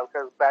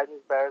Bad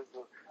News Bears,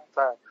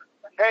 and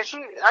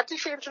I think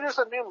she introduced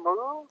a new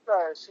move,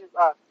 she's,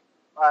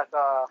 like,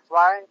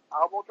 flying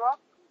elbow drop.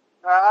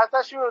 I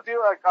thought she would do,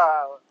 like,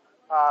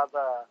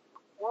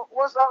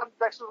 what's,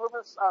 Dexter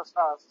Lumen's,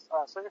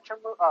 signature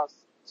move,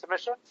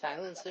 submission?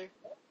 Silencer?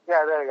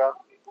 Yeah, there you go.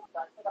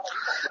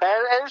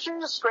 And she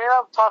was straight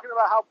up talking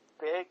about how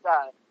big,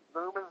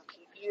 Lumen's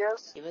PP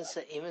is.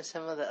 Even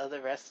some of the other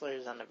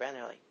wrestlers on the brand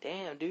are like,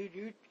 damn, dude,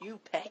 you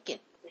packing.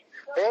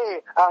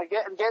 Hey,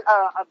 get me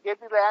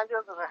the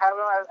Andrews and have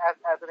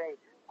him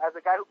as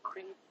a guy who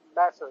creates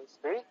messes.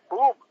 See,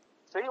 boom.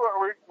 See,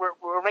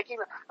 we're making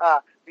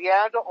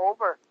D'Angelo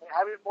over and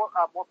having more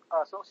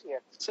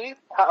associates. See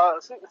how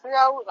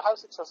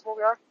successful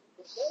we are.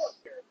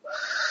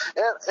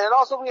 And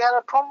also we had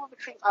a problem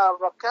between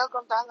Raquel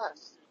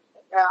Gonzalez.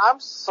 And I'm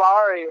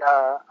sorry,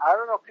 I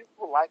don't know if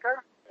people like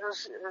her.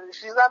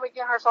 She's not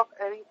making herself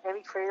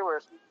any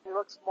favors. She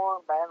looks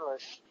more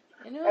manlish.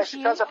 You know, and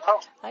she does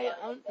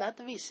not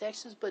to be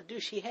sexist, but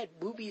dude, she had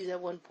boobies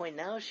at one point.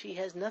 Now she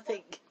has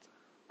nothing.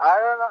 I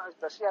don't know.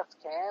 Does she have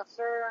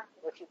cancer?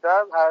 If she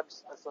does,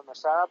 it's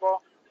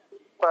understandable.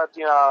 But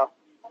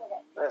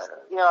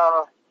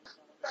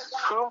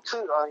whom to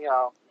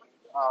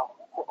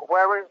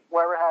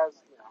whoever has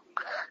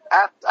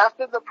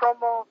after the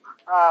promo,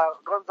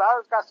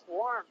 Gonzalez got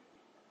sworn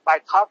by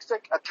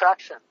Toxic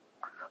Attraction.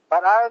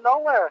 But out of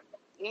nowhere,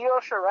 Io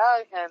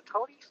Shirai and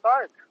Tony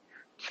Stark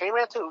came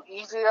in to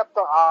ease up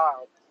the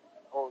odds.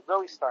 Oh,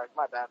 Zoe Stark,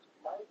 my bad.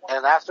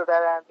 And after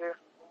that, Andrew,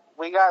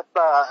 we got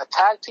a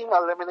tag team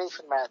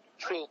elimination match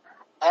between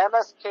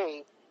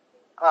MSK,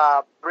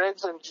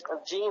 Briggs and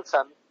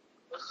Jensen,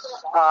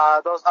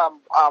 those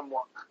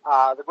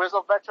the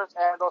Grizzled Veterans,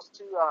 and those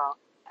two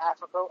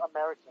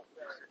Afro-Americans.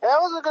 And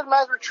that was a good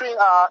match between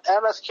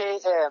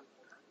MSK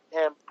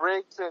and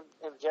Briggs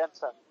and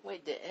Jensen.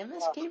 Wait, did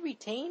MSK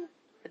retain?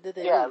 Or did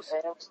they lose?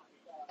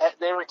 Yeah,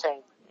 they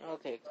retained.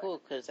 Okay, cool.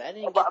 Because I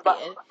didn't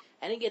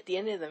get the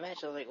end of the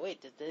match. I was like,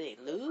 wait, did they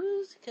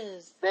lose?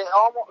 Because they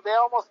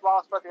almost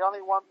lost, but they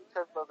only won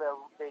because of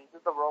they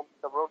did the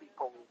roadie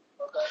pull.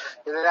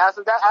 And then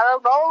after that, out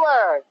of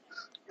nowhere,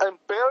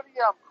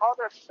 Imperium called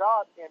their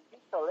shot and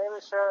beat the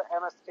later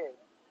MSK.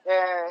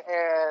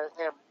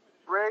 And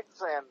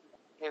Briggs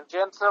and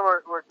Jensen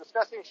were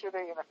discussing should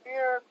they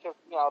interfere because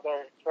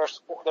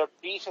their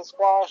beef and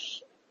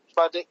squash,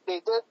 but they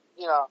did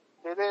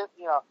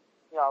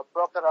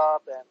broke it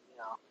up and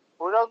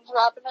who knows what's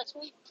gonna happen next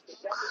week.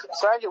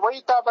 So Andrew, what do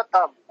you thought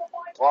about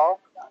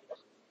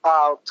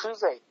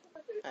Tuesday?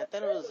 I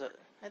thought it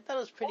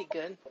was pretty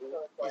good.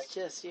 It's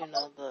just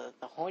the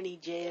horny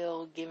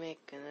jail gimmick,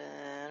 and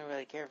I don't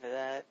really care for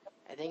that.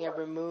 I think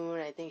Ember Moon,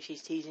 I think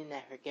she's teasing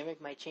that her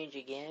gimmick might change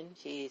again.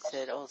 She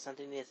said,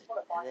 something is,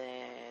 and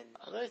then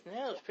other than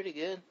that, it was pretty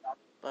good.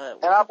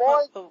 But and our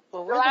boy,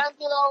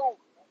 D'Angelo.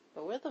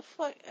 But where the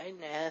fuck? I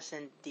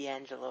and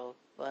D'Angelo.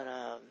 But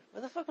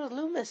where the fuck was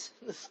Loomis?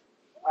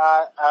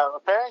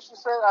 Apparently she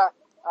said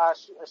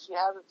she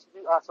had to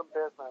do some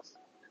business.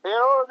 You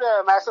know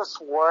the massive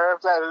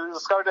swerve that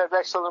discovered that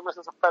Dexter Loomis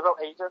is a federal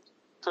agent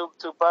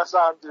to bust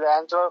on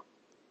D'Angelo?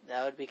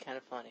 That would be kind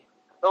of funny.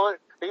 So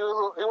he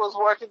was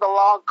working the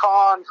long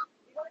con.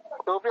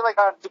 It would be like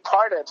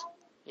Departed.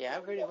 Yeah,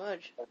 pretty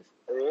much.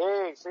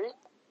 Hey, see?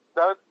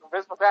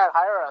 Vince McMahon,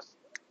 hire us.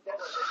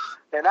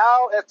 And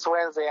now it's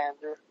Wednesday,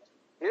 Andrew.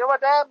 You know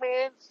what that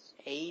means?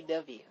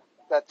 AEW.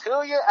 The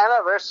 2-year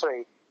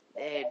anniversary.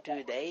 Hey,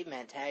 dude, the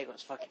 8-man tag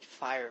was fucking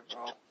fire,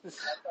 bro. The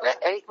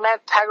 8-man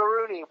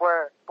taggeroonie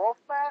where the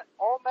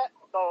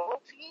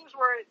whole teams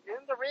were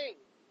in the ring.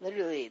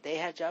 Literally, they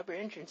had jobber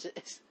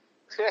entrances.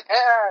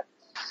 Yeah.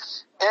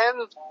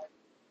 And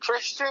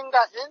Christian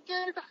got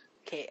injured.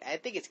 I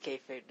think it's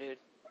kayfabe, dude.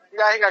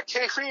 Yeah, he got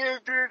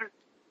kayfabe, dude.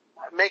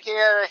 Making it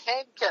a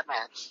handicap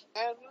match.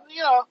 And,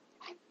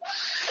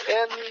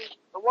 and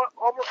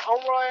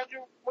overall,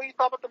 Andrew, what do you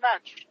thought about the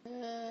match?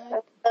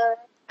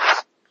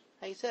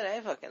 Like I said, I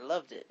fucking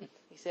loved it.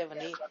 Except when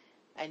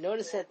I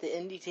noticed that the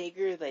Indie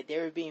Taker, like, they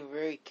were being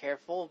very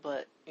careful,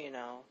 but, you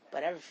know,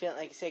 but I have a feeling,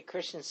 like I said,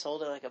 Christian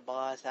sold it like a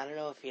boss. I don't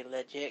know if he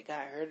legit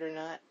got hurt or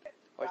not.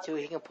 Or two,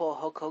 he can pull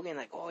Hulk Hogan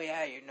like, oh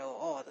yeah, you know,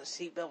 oh, the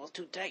seatbelt was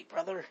too tight,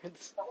 brother.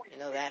 You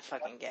know, that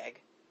fucking gag.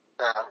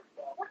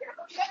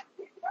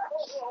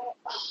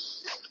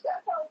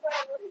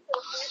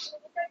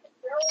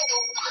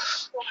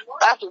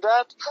 After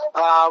that,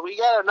 we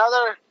got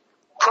another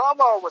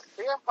promo with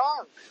CM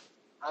Punk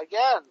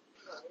again,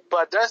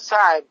 but this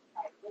time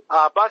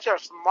a bunch of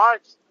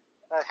smarts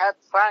that had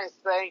signs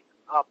saying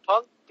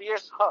 "Punk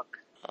Fierce Hook."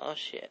 Oh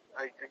shit!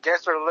 I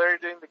guess they're literally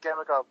doing the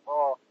gimmick of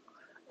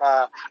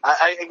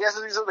I guess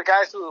these are the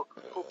guys who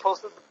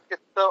posted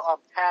the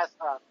past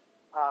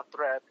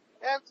thread,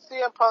 and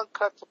CM Punk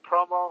cuts a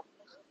promo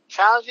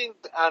challenging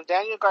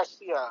Daniel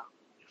Garcia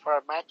for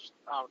a match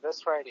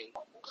this Friday.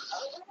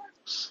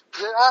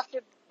 Then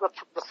after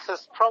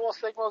his promo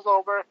segment was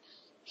over,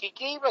 he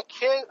gave a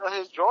kid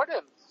his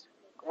Jordans.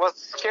 Was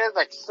his kid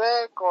like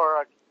sick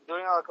or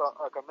doing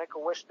like a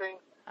Make-A-Wish thing?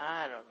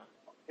 I don't know.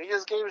 He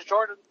just gave his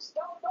Jordans.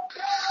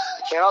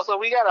 And also,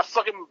 we got a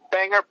fucking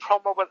banger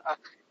promo with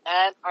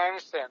Ann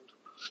Anderson.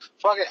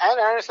 Fucking Ann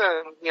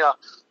Anderson, you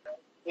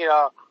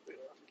know,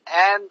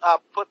 Ann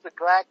put the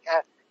glack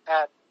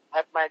at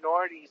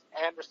minorities.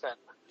 Anderson.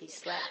 He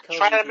slapped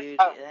Cody, dude.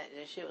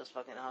 That shit was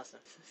fucking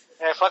awesome.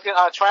 And fucking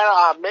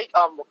trying to make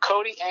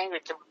Cody angry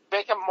to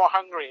make him more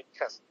hungry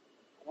because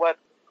what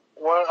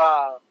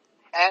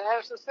Ann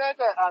Anderson said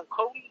that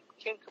Cody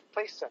became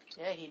complacent.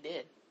 Yeah, he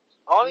did.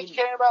 Only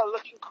caring about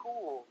looking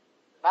cool,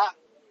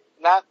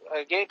 not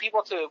getting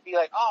people to be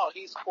like, oh,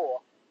 he's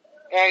cool.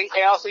 And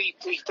also he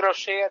throws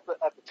shade at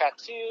the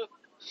tattoo.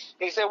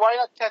 And he said, why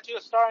not tattoo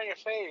a star on your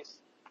face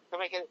to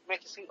make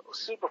it seem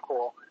super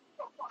cool?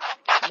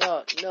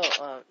 No,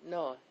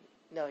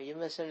 you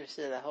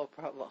misunderstood that whole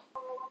promo.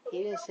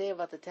 He didn't say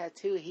about the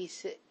tattoo. He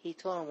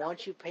told him, "Why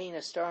don't you paint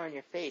a star on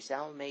your face?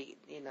 That will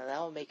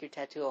make your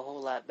tattoo a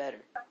whole lot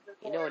better."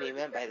 You know what he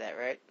meant by that,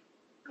 right?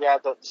 Yeah,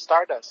 the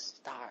Stardust.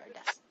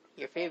 Stardust.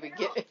 Your favorite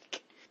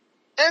gimmick.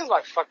 It is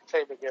my fucking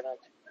favorite gimmick.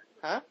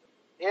 Huh?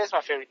 It is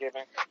my favorite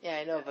gimmick. Yeah,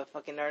 I know, but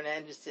fucking Arn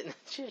Anderson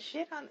just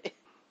shit on it.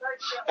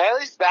 At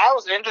least that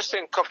was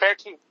interesting compared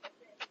to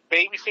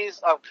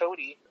babyface of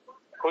Cody,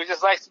 who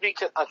just likes to be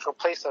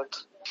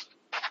complacent.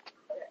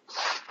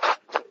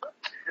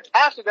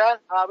 After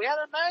that, we had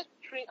a match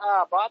between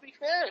Bobby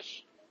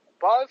Fish.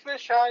 Bobby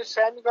Fish challenged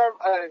Sammy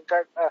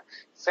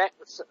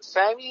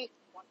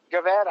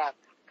Guevara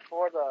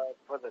for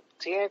the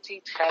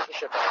TNT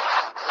Championship.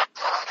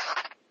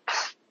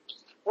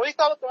 What do you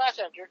thought of the match,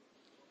 Andrew?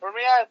 For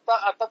me, I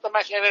thought the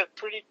match ended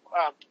pretty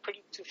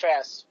too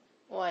fast.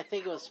 Well, I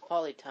think it was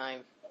probably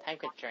time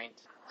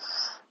constraints.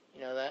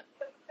 You know that?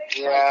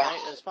 Yeah.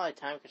 It was probably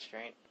time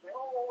constraint.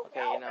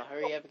 Okay,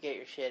 hurry up and get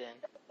your shit in.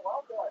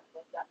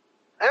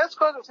 And it's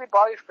good to see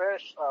Bobby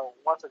Fish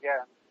once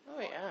again. Oh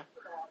yeah.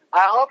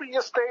 I hope he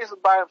just stays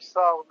by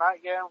himself,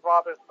 not get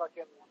involved in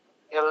fucking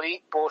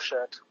elite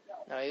bullshit.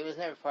 No, he was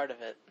never part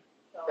of it.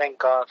 Thank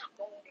God.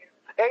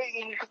 Hey,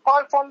 you could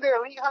probably form the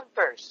Elite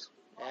Hunters.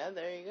 Yeah,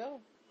 there you go.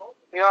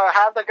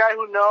 Have the guy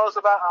who knows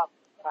about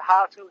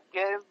how to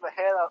get in the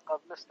head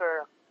of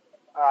Mr.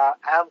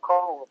 Adam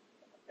Cole.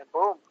 And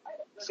boom.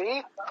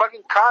 See?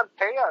 Fucking Khan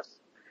pay us.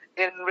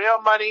 In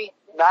real money,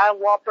 not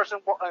in Whoppers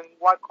and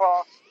White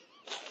Claw.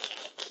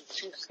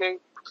 Cheapskate.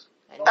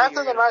 I knew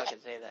you were gonna fucking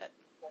say that.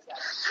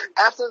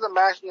 After the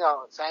match,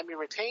 Sammy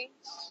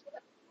retains.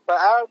 But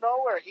out of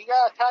nowhere, he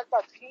got attacked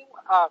by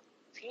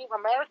Team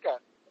America.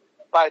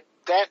 By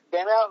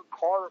Daniel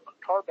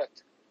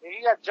Corbett. And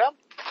he got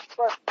jumped.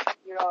 But,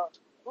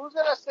 who's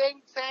gonna save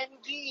Sammy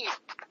G?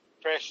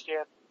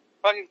 Christian.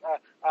 Fucking,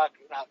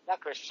 not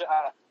Christian.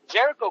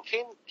 Jericho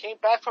came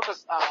back from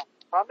his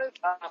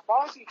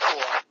pharmacy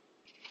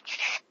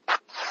tour.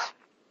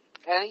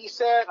 And he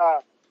said,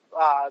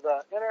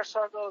 the inner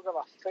circle is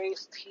gonna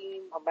face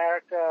Team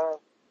America.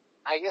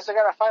 I guess I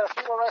gotta fight a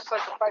few more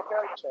wrestlers to fight the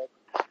other chick.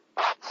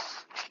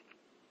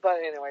 But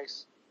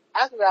anyways,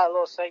 after that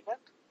little segment,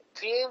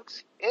 Team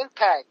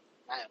Impact,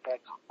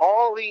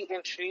 All Elite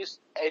introduced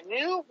a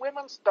new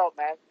women's belt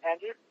match,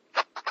 Andrew.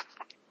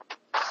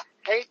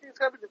 Hey, you think it's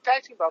gonna be the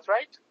tag team belts,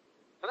 right?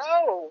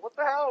 No, what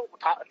the hell?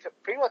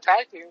 People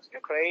tag teams,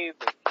 you're crazy.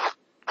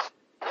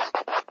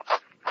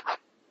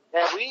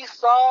 And we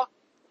saw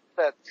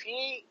the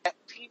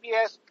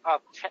TBS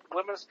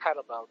women's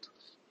title belt.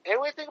 And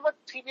what do you think about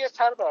the TBS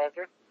title belt,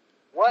 Andrew?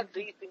 What do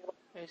you think about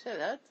Like I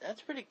said,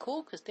 that's pretty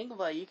cool, because think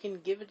about it, you can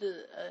give it to,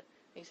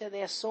 like I said, they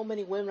have so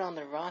many women on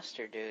their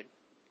roster, dude.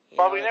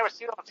 But we never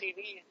see it on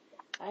TV.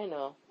 I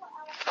know.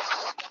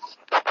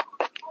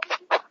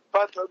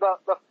 But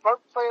the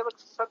front plate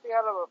looks something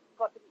out of a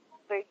fucking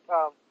fake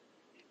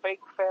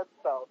fan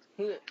belt.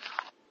 Could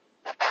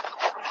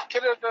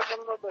have done a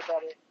little bit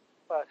better,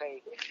 but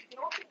hey.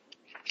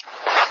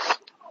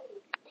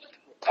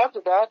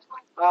 After that,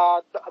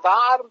 the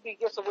RMB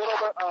gets a little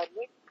bit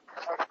Nick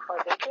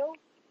Cardeco.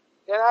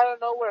 Then out of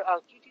nowhere,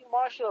 QT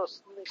Marshall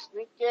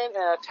sneak in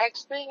and attack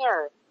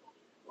Stinger,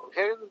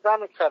 hitting the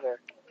diamond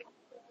cutter.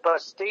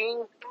 But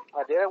Sting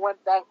didn't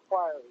went that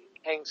quietly.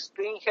 And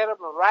Sting hit him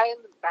right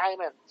in the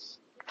diamonds.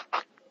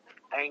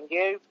 And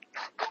gave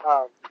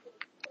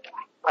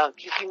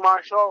QT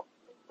Marshall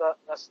a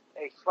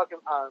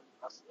fucking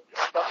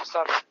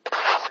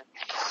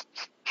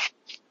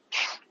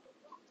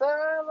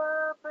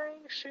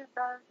celebration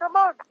time. Come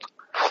on.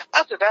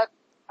 After that,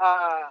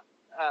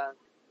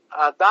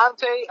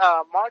 Dante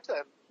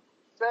Martin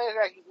says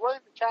that he's willing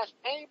to challenge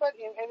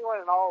anybody and anyone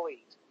in all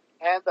leagues.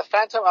 And the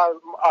Phantom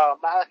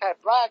Malachi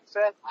Black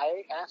said,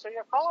 "I answer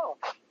your call."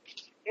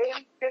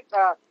 He kicked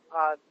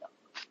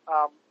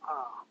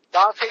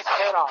Dante's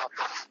head off,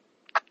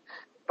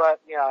 but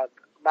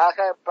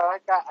Malachi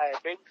Black got a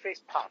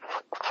babyface pop.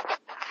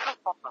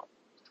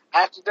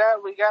 After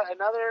that, we got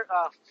another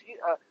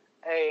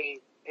a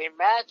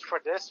match for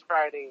this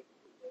Friday: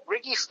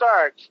 Ricky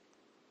Starks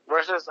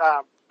versus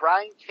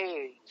Brian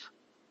Cage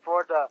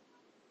for the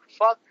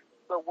Fuck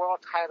the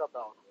World title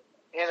belt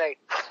in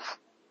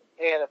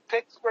a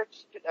Pittsburgh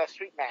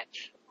street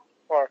match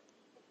or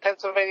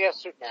Pennsylvania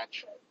street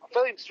match,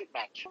 Philly street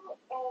match.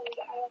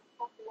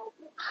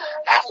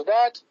 After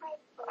that,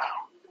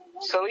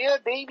 Selena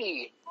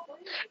Baby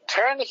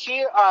turned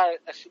heel on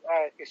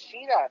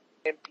Kushida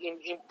and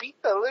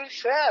beat the little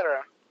shit out of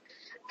her.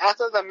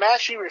 After the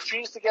match, she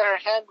refused to get her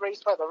hand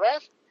raised by the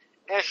ref,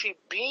 and she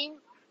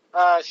beamed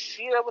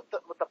Shida with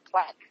the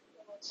plaque.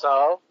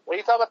 So, what do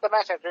you thought about the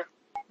match, Andrew?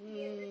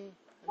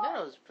 I thought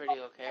it was pretty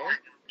okay.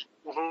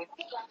 Mm-hmm.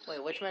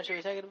 Wait, which match are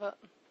we talking about?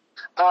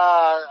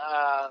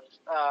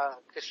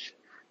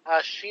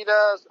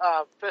 Shida's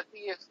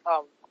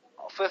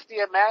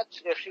 50th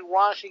match. If she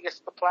won, she gets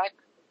the plaque.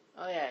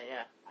 Oh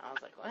yeah. I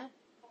was like, what?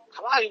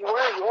 Come on, you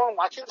weren't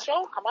watching the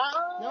show? Come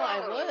on. No,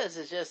 I was.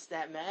 It's just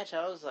that match.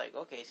 I was like,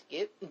 okay,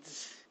 skip.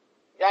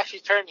 Yeah, she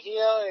turned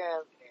heel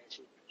and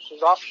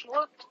she's off she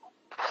went.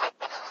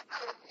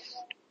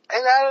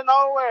 And out of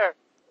nowhere,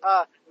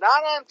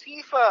 not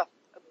Antifa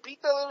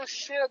beat the little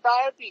shit of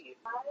Darby.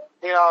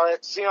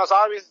 It's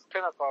obvious it's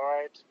Pinnacle,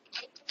 right?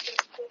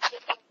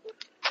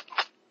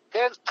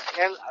 And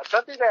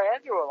something that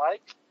Andrew will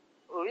like,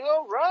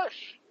 Leo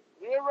Rush.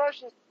 Leo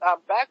Rush is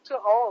back to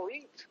All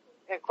Elite.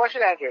 And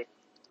question, Andrew,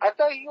 I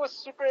thought he was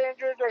super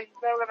injured or he's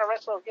never going to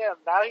wrestle again.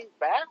 Now he's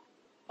back?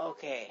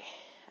 Okay.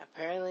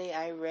 Apparently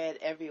I read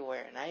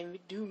everywhere, and I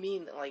do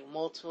mean like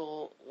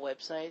multiple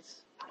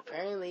websites.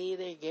 Apparently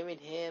they're giving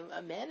him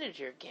a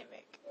manager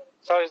gimmick.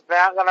 So he's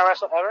not going to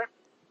wrestle ever?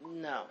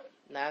 No.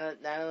 Not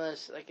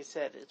unless, like I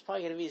said, it's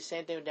probably going to be the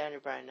same thing with Daniel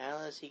Bryan. Not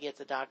unless he gets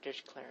a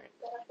doctor's clearance.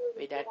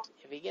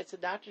 If he gets a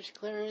doctor's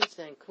clearance,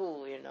 then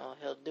cool,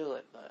 he'll do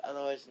it. But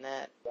otherwise than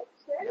that,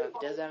 if he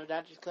doesn't have a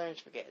doctor's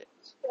clearance, forget it.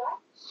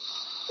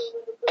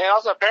 And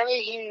also,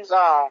 apparently he's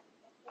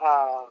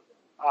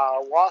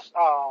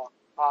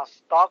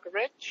stock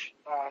rich.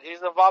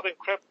 He's involved in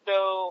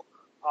crypto,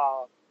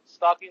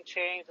 stocking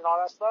chains, and all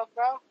that stuff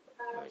now.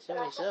 I'm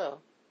assuming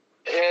so.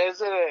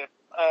 Is it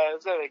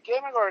a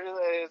gimmick or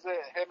is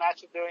it him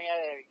actually doing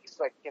it? And he's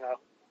like,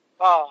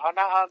 I'm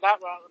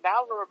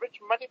now a rich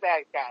money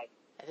bag guy.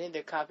 I think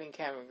they're copying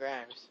Cameron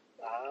Grimes.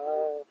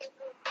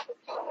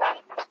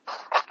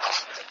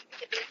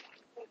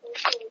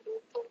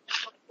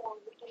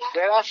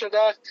 Then after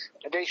that,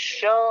 they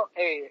show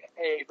a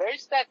very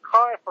stacked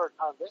card for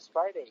on this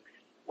Friday,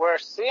 where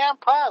CM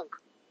Punk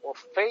will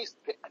face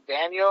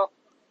Daniel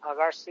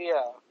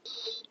Garcia.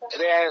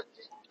 Then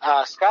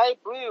Sky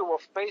Blue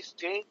will face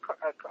Jane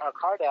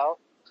Cardell.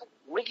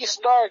 Ricky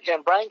Stark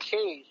and Brian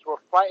Cage will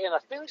fight in a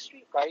Philly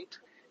street fight.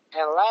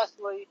 And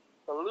lastly,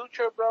 the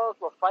Lucha Bros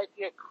will fight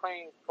the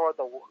Acclaim for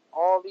the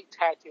All Elite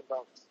Tag Team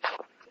belts.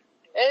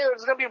 Hey,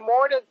 there's going to be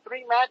more than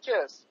 3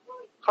 matches.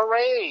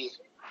 Hooray!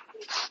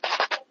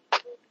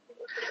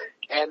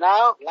 And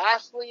now,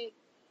 lastly,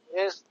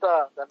 is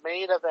the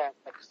main event,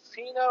 the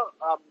Casino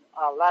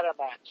ladder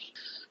match,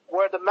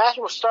 where the match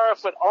will start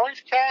off with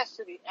Orange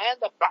Cassidy and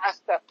the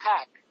Basta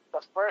Pack,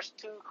 the first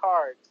 2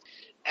 cards.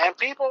 And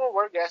people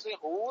were guessing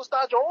who's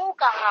the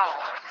Joker.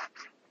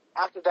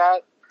 After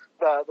that,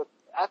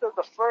 after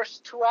the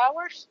first 2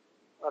 hours,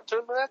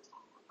 2 minutes,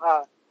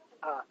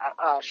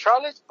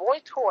 Charlotte's Boy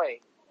Toy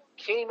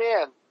came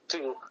in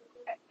to.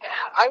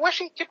 I wish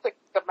he kept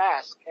the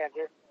mask,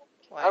 Andrew.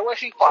 Why? I wish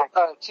he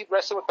keep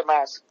wrestling with the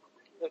mask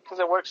because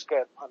it works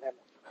good on him.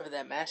 Or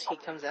that mask he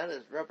comes out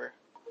as rubber.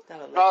 It's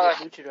not a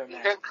luchador he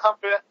mask. can come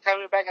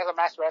back as a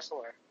masked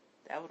wrestler.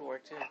 That would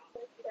work too.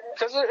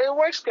 Because it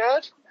works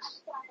good.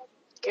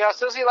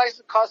 Since he likes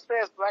to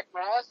cosplay as Black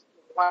Mask,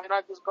 why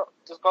not just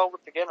go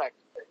with the gimmick?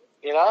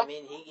 I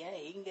mean,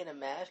 he can get a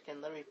mask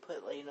and literally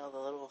put, the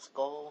little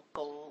skull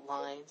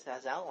lines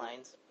as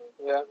outlines.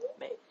 Yeah.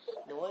 You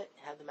know what?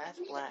 Have the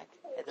mask black,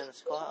 and then the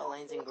skull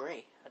outlines in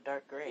gray, a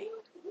dark gray.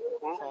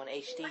 Mm-hmm. So in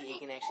HD, you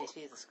can actually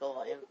see the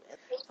skull. And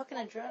fucking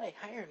Andrade,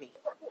 hire me.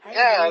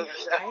 Hire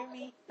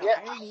me.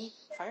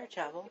 Fire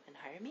Chavo, and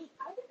hire me.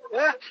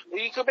 Yeah,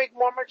 you can make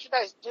more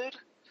merchandise, dude.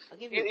 I'll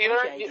give you a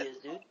bunch of ideas,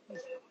 dude.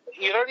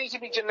 You don't need to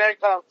be generic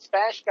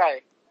Spanish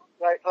guy,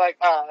 like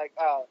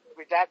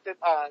redacted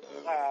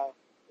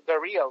the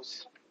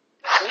Rios.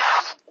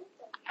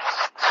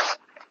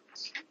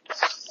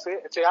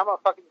 See, I'm a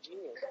fucking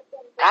genius.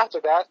 After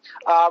that,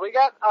 we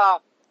got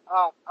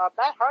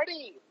Matt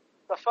Hardy,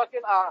 the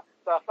fucking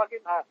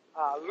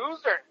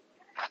loser,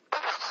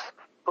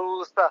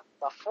 who's the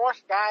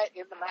fourth guy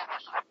in the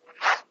match,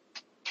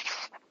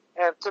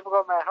 and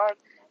typical Matt Hardy.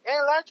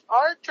 And Lance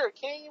Archer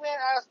came in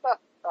as the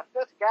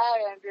fifth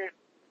guy, Andrew,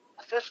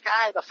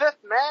 the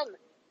fifth man,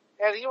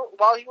 and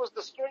while he was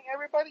destroying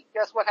everybody,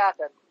 guess what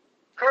happened?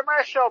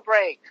 Commercial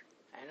break.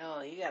 I know,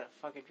 he got a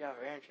fucking job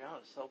of Aaron. I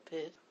was so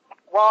pissed.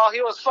 While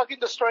he was fucking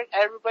destroying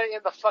everybody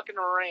in the fucking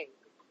ring.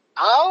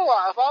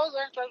 Oh, if I was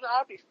Aaron Treasure,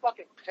 I'd be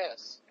fucking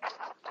pissed.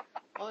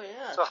 Oh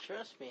yeah,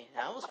 trust me,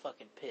 I was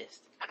fucking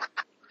pissed.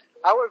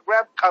 I would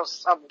grab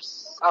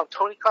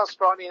Tony Khan's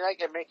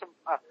neck and make him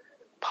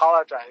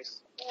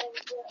apologize.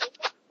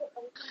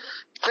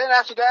 Then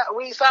after that,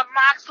 we saw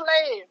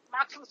Moxley.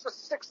 Moxley's the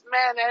sixth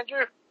man,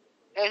 Andrew,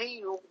 and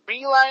he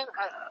beeline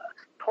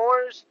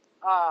towards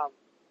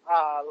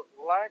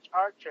Lance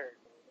Archer.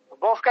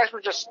 Both guys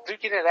were just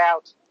duking it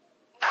out.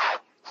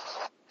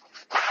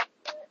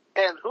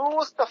 And who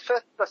was the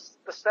fifth, the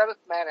seventh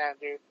man,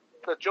 Andrew?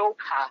 The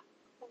Joker.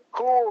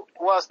 Who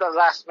was the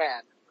last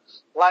man?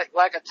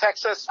 Like a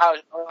Texas,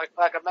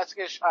 like a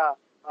Mexican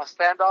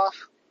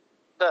standoff.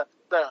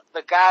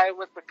 The guy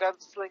with the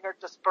gunslinger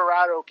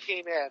Desperado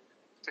came in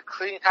to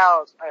clean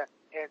house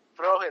and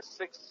throw his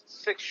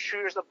six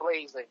shooters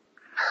a-blazing.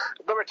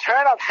 The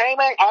return of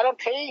Hangman Adam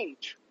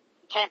Page.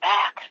 He came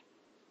back.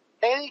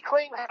 And he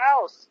cleaned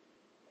house.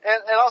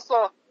 And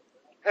also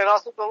the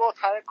little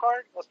title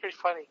card was pretty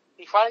funny.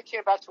 He finally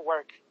came back to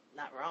work.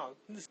 Not wrong.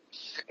 And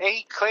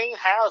he cleaned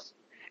house.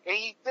 And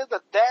he did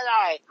the dead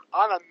eye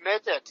on a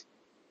midget.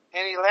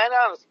 And he landed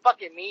on his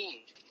fucking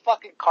knee.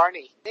 Fucking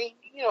carny. He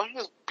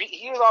was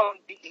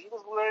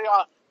literally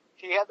on,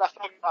 he had that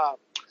fucking,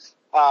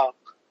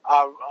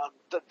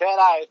 the dead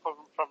eye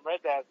from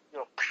Red Dead,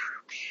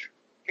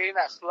 getting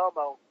that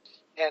slow-mo.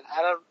 And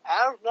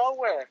out of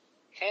nowhere,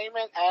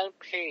 Heyman and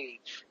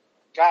Page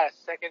got a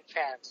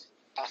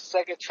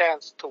second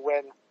chance to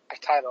win a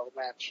title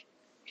match.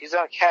 He's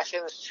gonna cash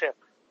in his chip,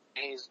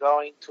 and he's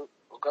going to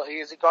go.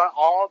 Is he going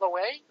all the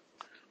way,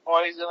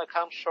 or he's gonna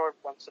come short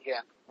once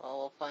again? Well,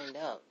 we'll find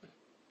out.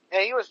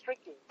 And he was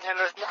drinking, and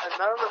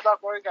none of the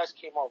Dark Warrior guys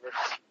came over.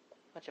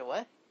 Bunch of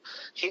what?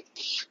 He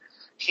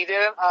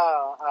didn't.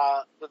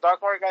 The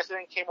Dark Warrior guys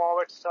didn't came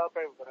over to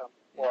celebrate with him,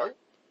 or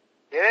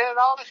they didn't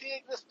know if he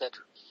existed.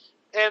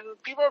 And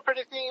people are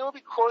predicting it would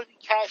be cool if he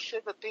cashed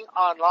in the thing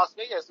on Las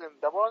Vegas in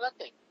Double or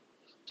Nothing.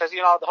 Because,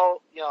 the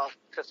whole,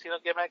 casino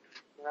gimmick,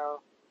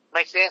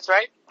 makes sense,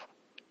 right?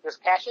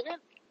 Just cash it in.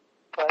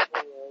 But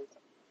anyways.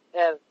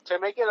 And to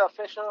make it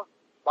official,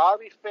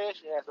 Bobby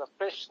Fish has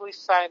officially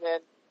signed in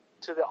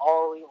to the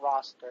All Elite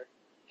roster.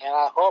 And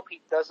I hope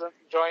he doesn't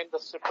join the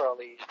Super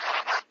League.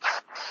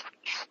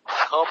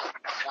 I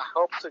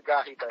hope to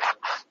God he doesn't.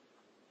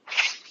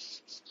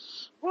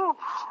 Whew.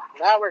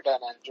 Now we're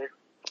done, Andrew.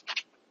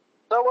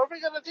 So what are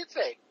we gonna do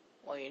today?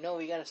 Well,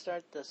 we gotta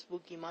start the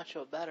Spooky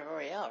Macho Battle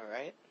Royale,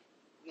 right?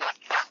 Yeah.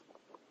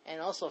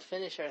 And also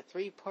finish our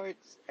three-part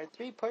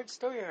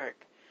story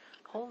arc.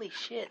 Holy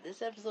shit,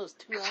 this episode's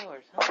 2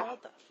 hours.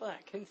 What the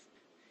fuck?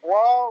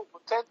 Well,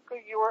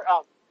 technically you were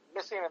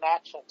missing an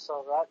action,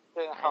 so that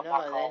didn't help. I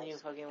know, and then you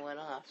fucking went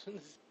off.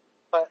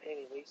 But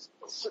anyways,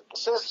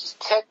 since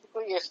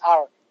technically it's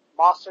our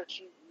Monster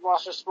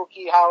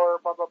Spooky Hour,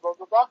 blah blah blah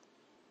blah blah.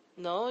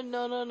 No.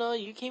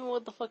 You came in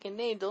with the fucking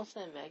name. Don't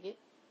send maggot.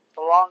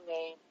 The long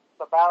name,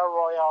 the Battle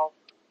Royale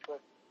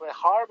with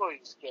horror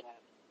movies in it.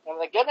 And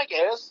the gimmick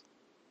is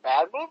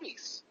bad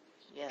movies.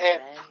 Yeah,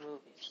 bad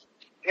movies.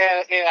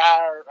 And in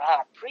our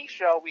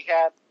pre-show, we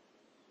had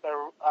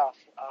the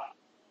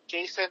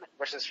Jason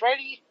versus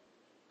Freddy,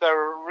 the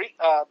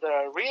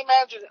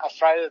reimagined of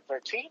Friday the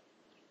 13th.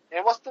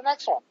 And what's the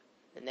next one?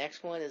 The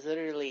next one is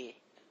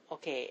literally,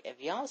 okay, have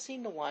y'all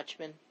seen The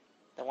Watchmen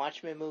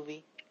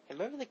movie?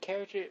 Remember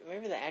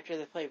the actor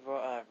that played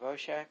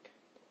Rorschach?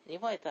 And you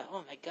probably thought,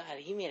 oh my god,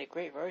 he made a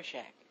great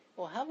Rorschach.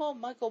 Well, how about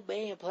Michael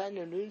Bay and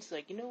Platinum Dunes?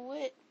 Like, you know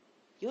what?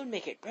 You would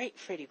make a great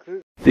Freddy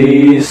Krueger.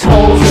 These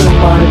holes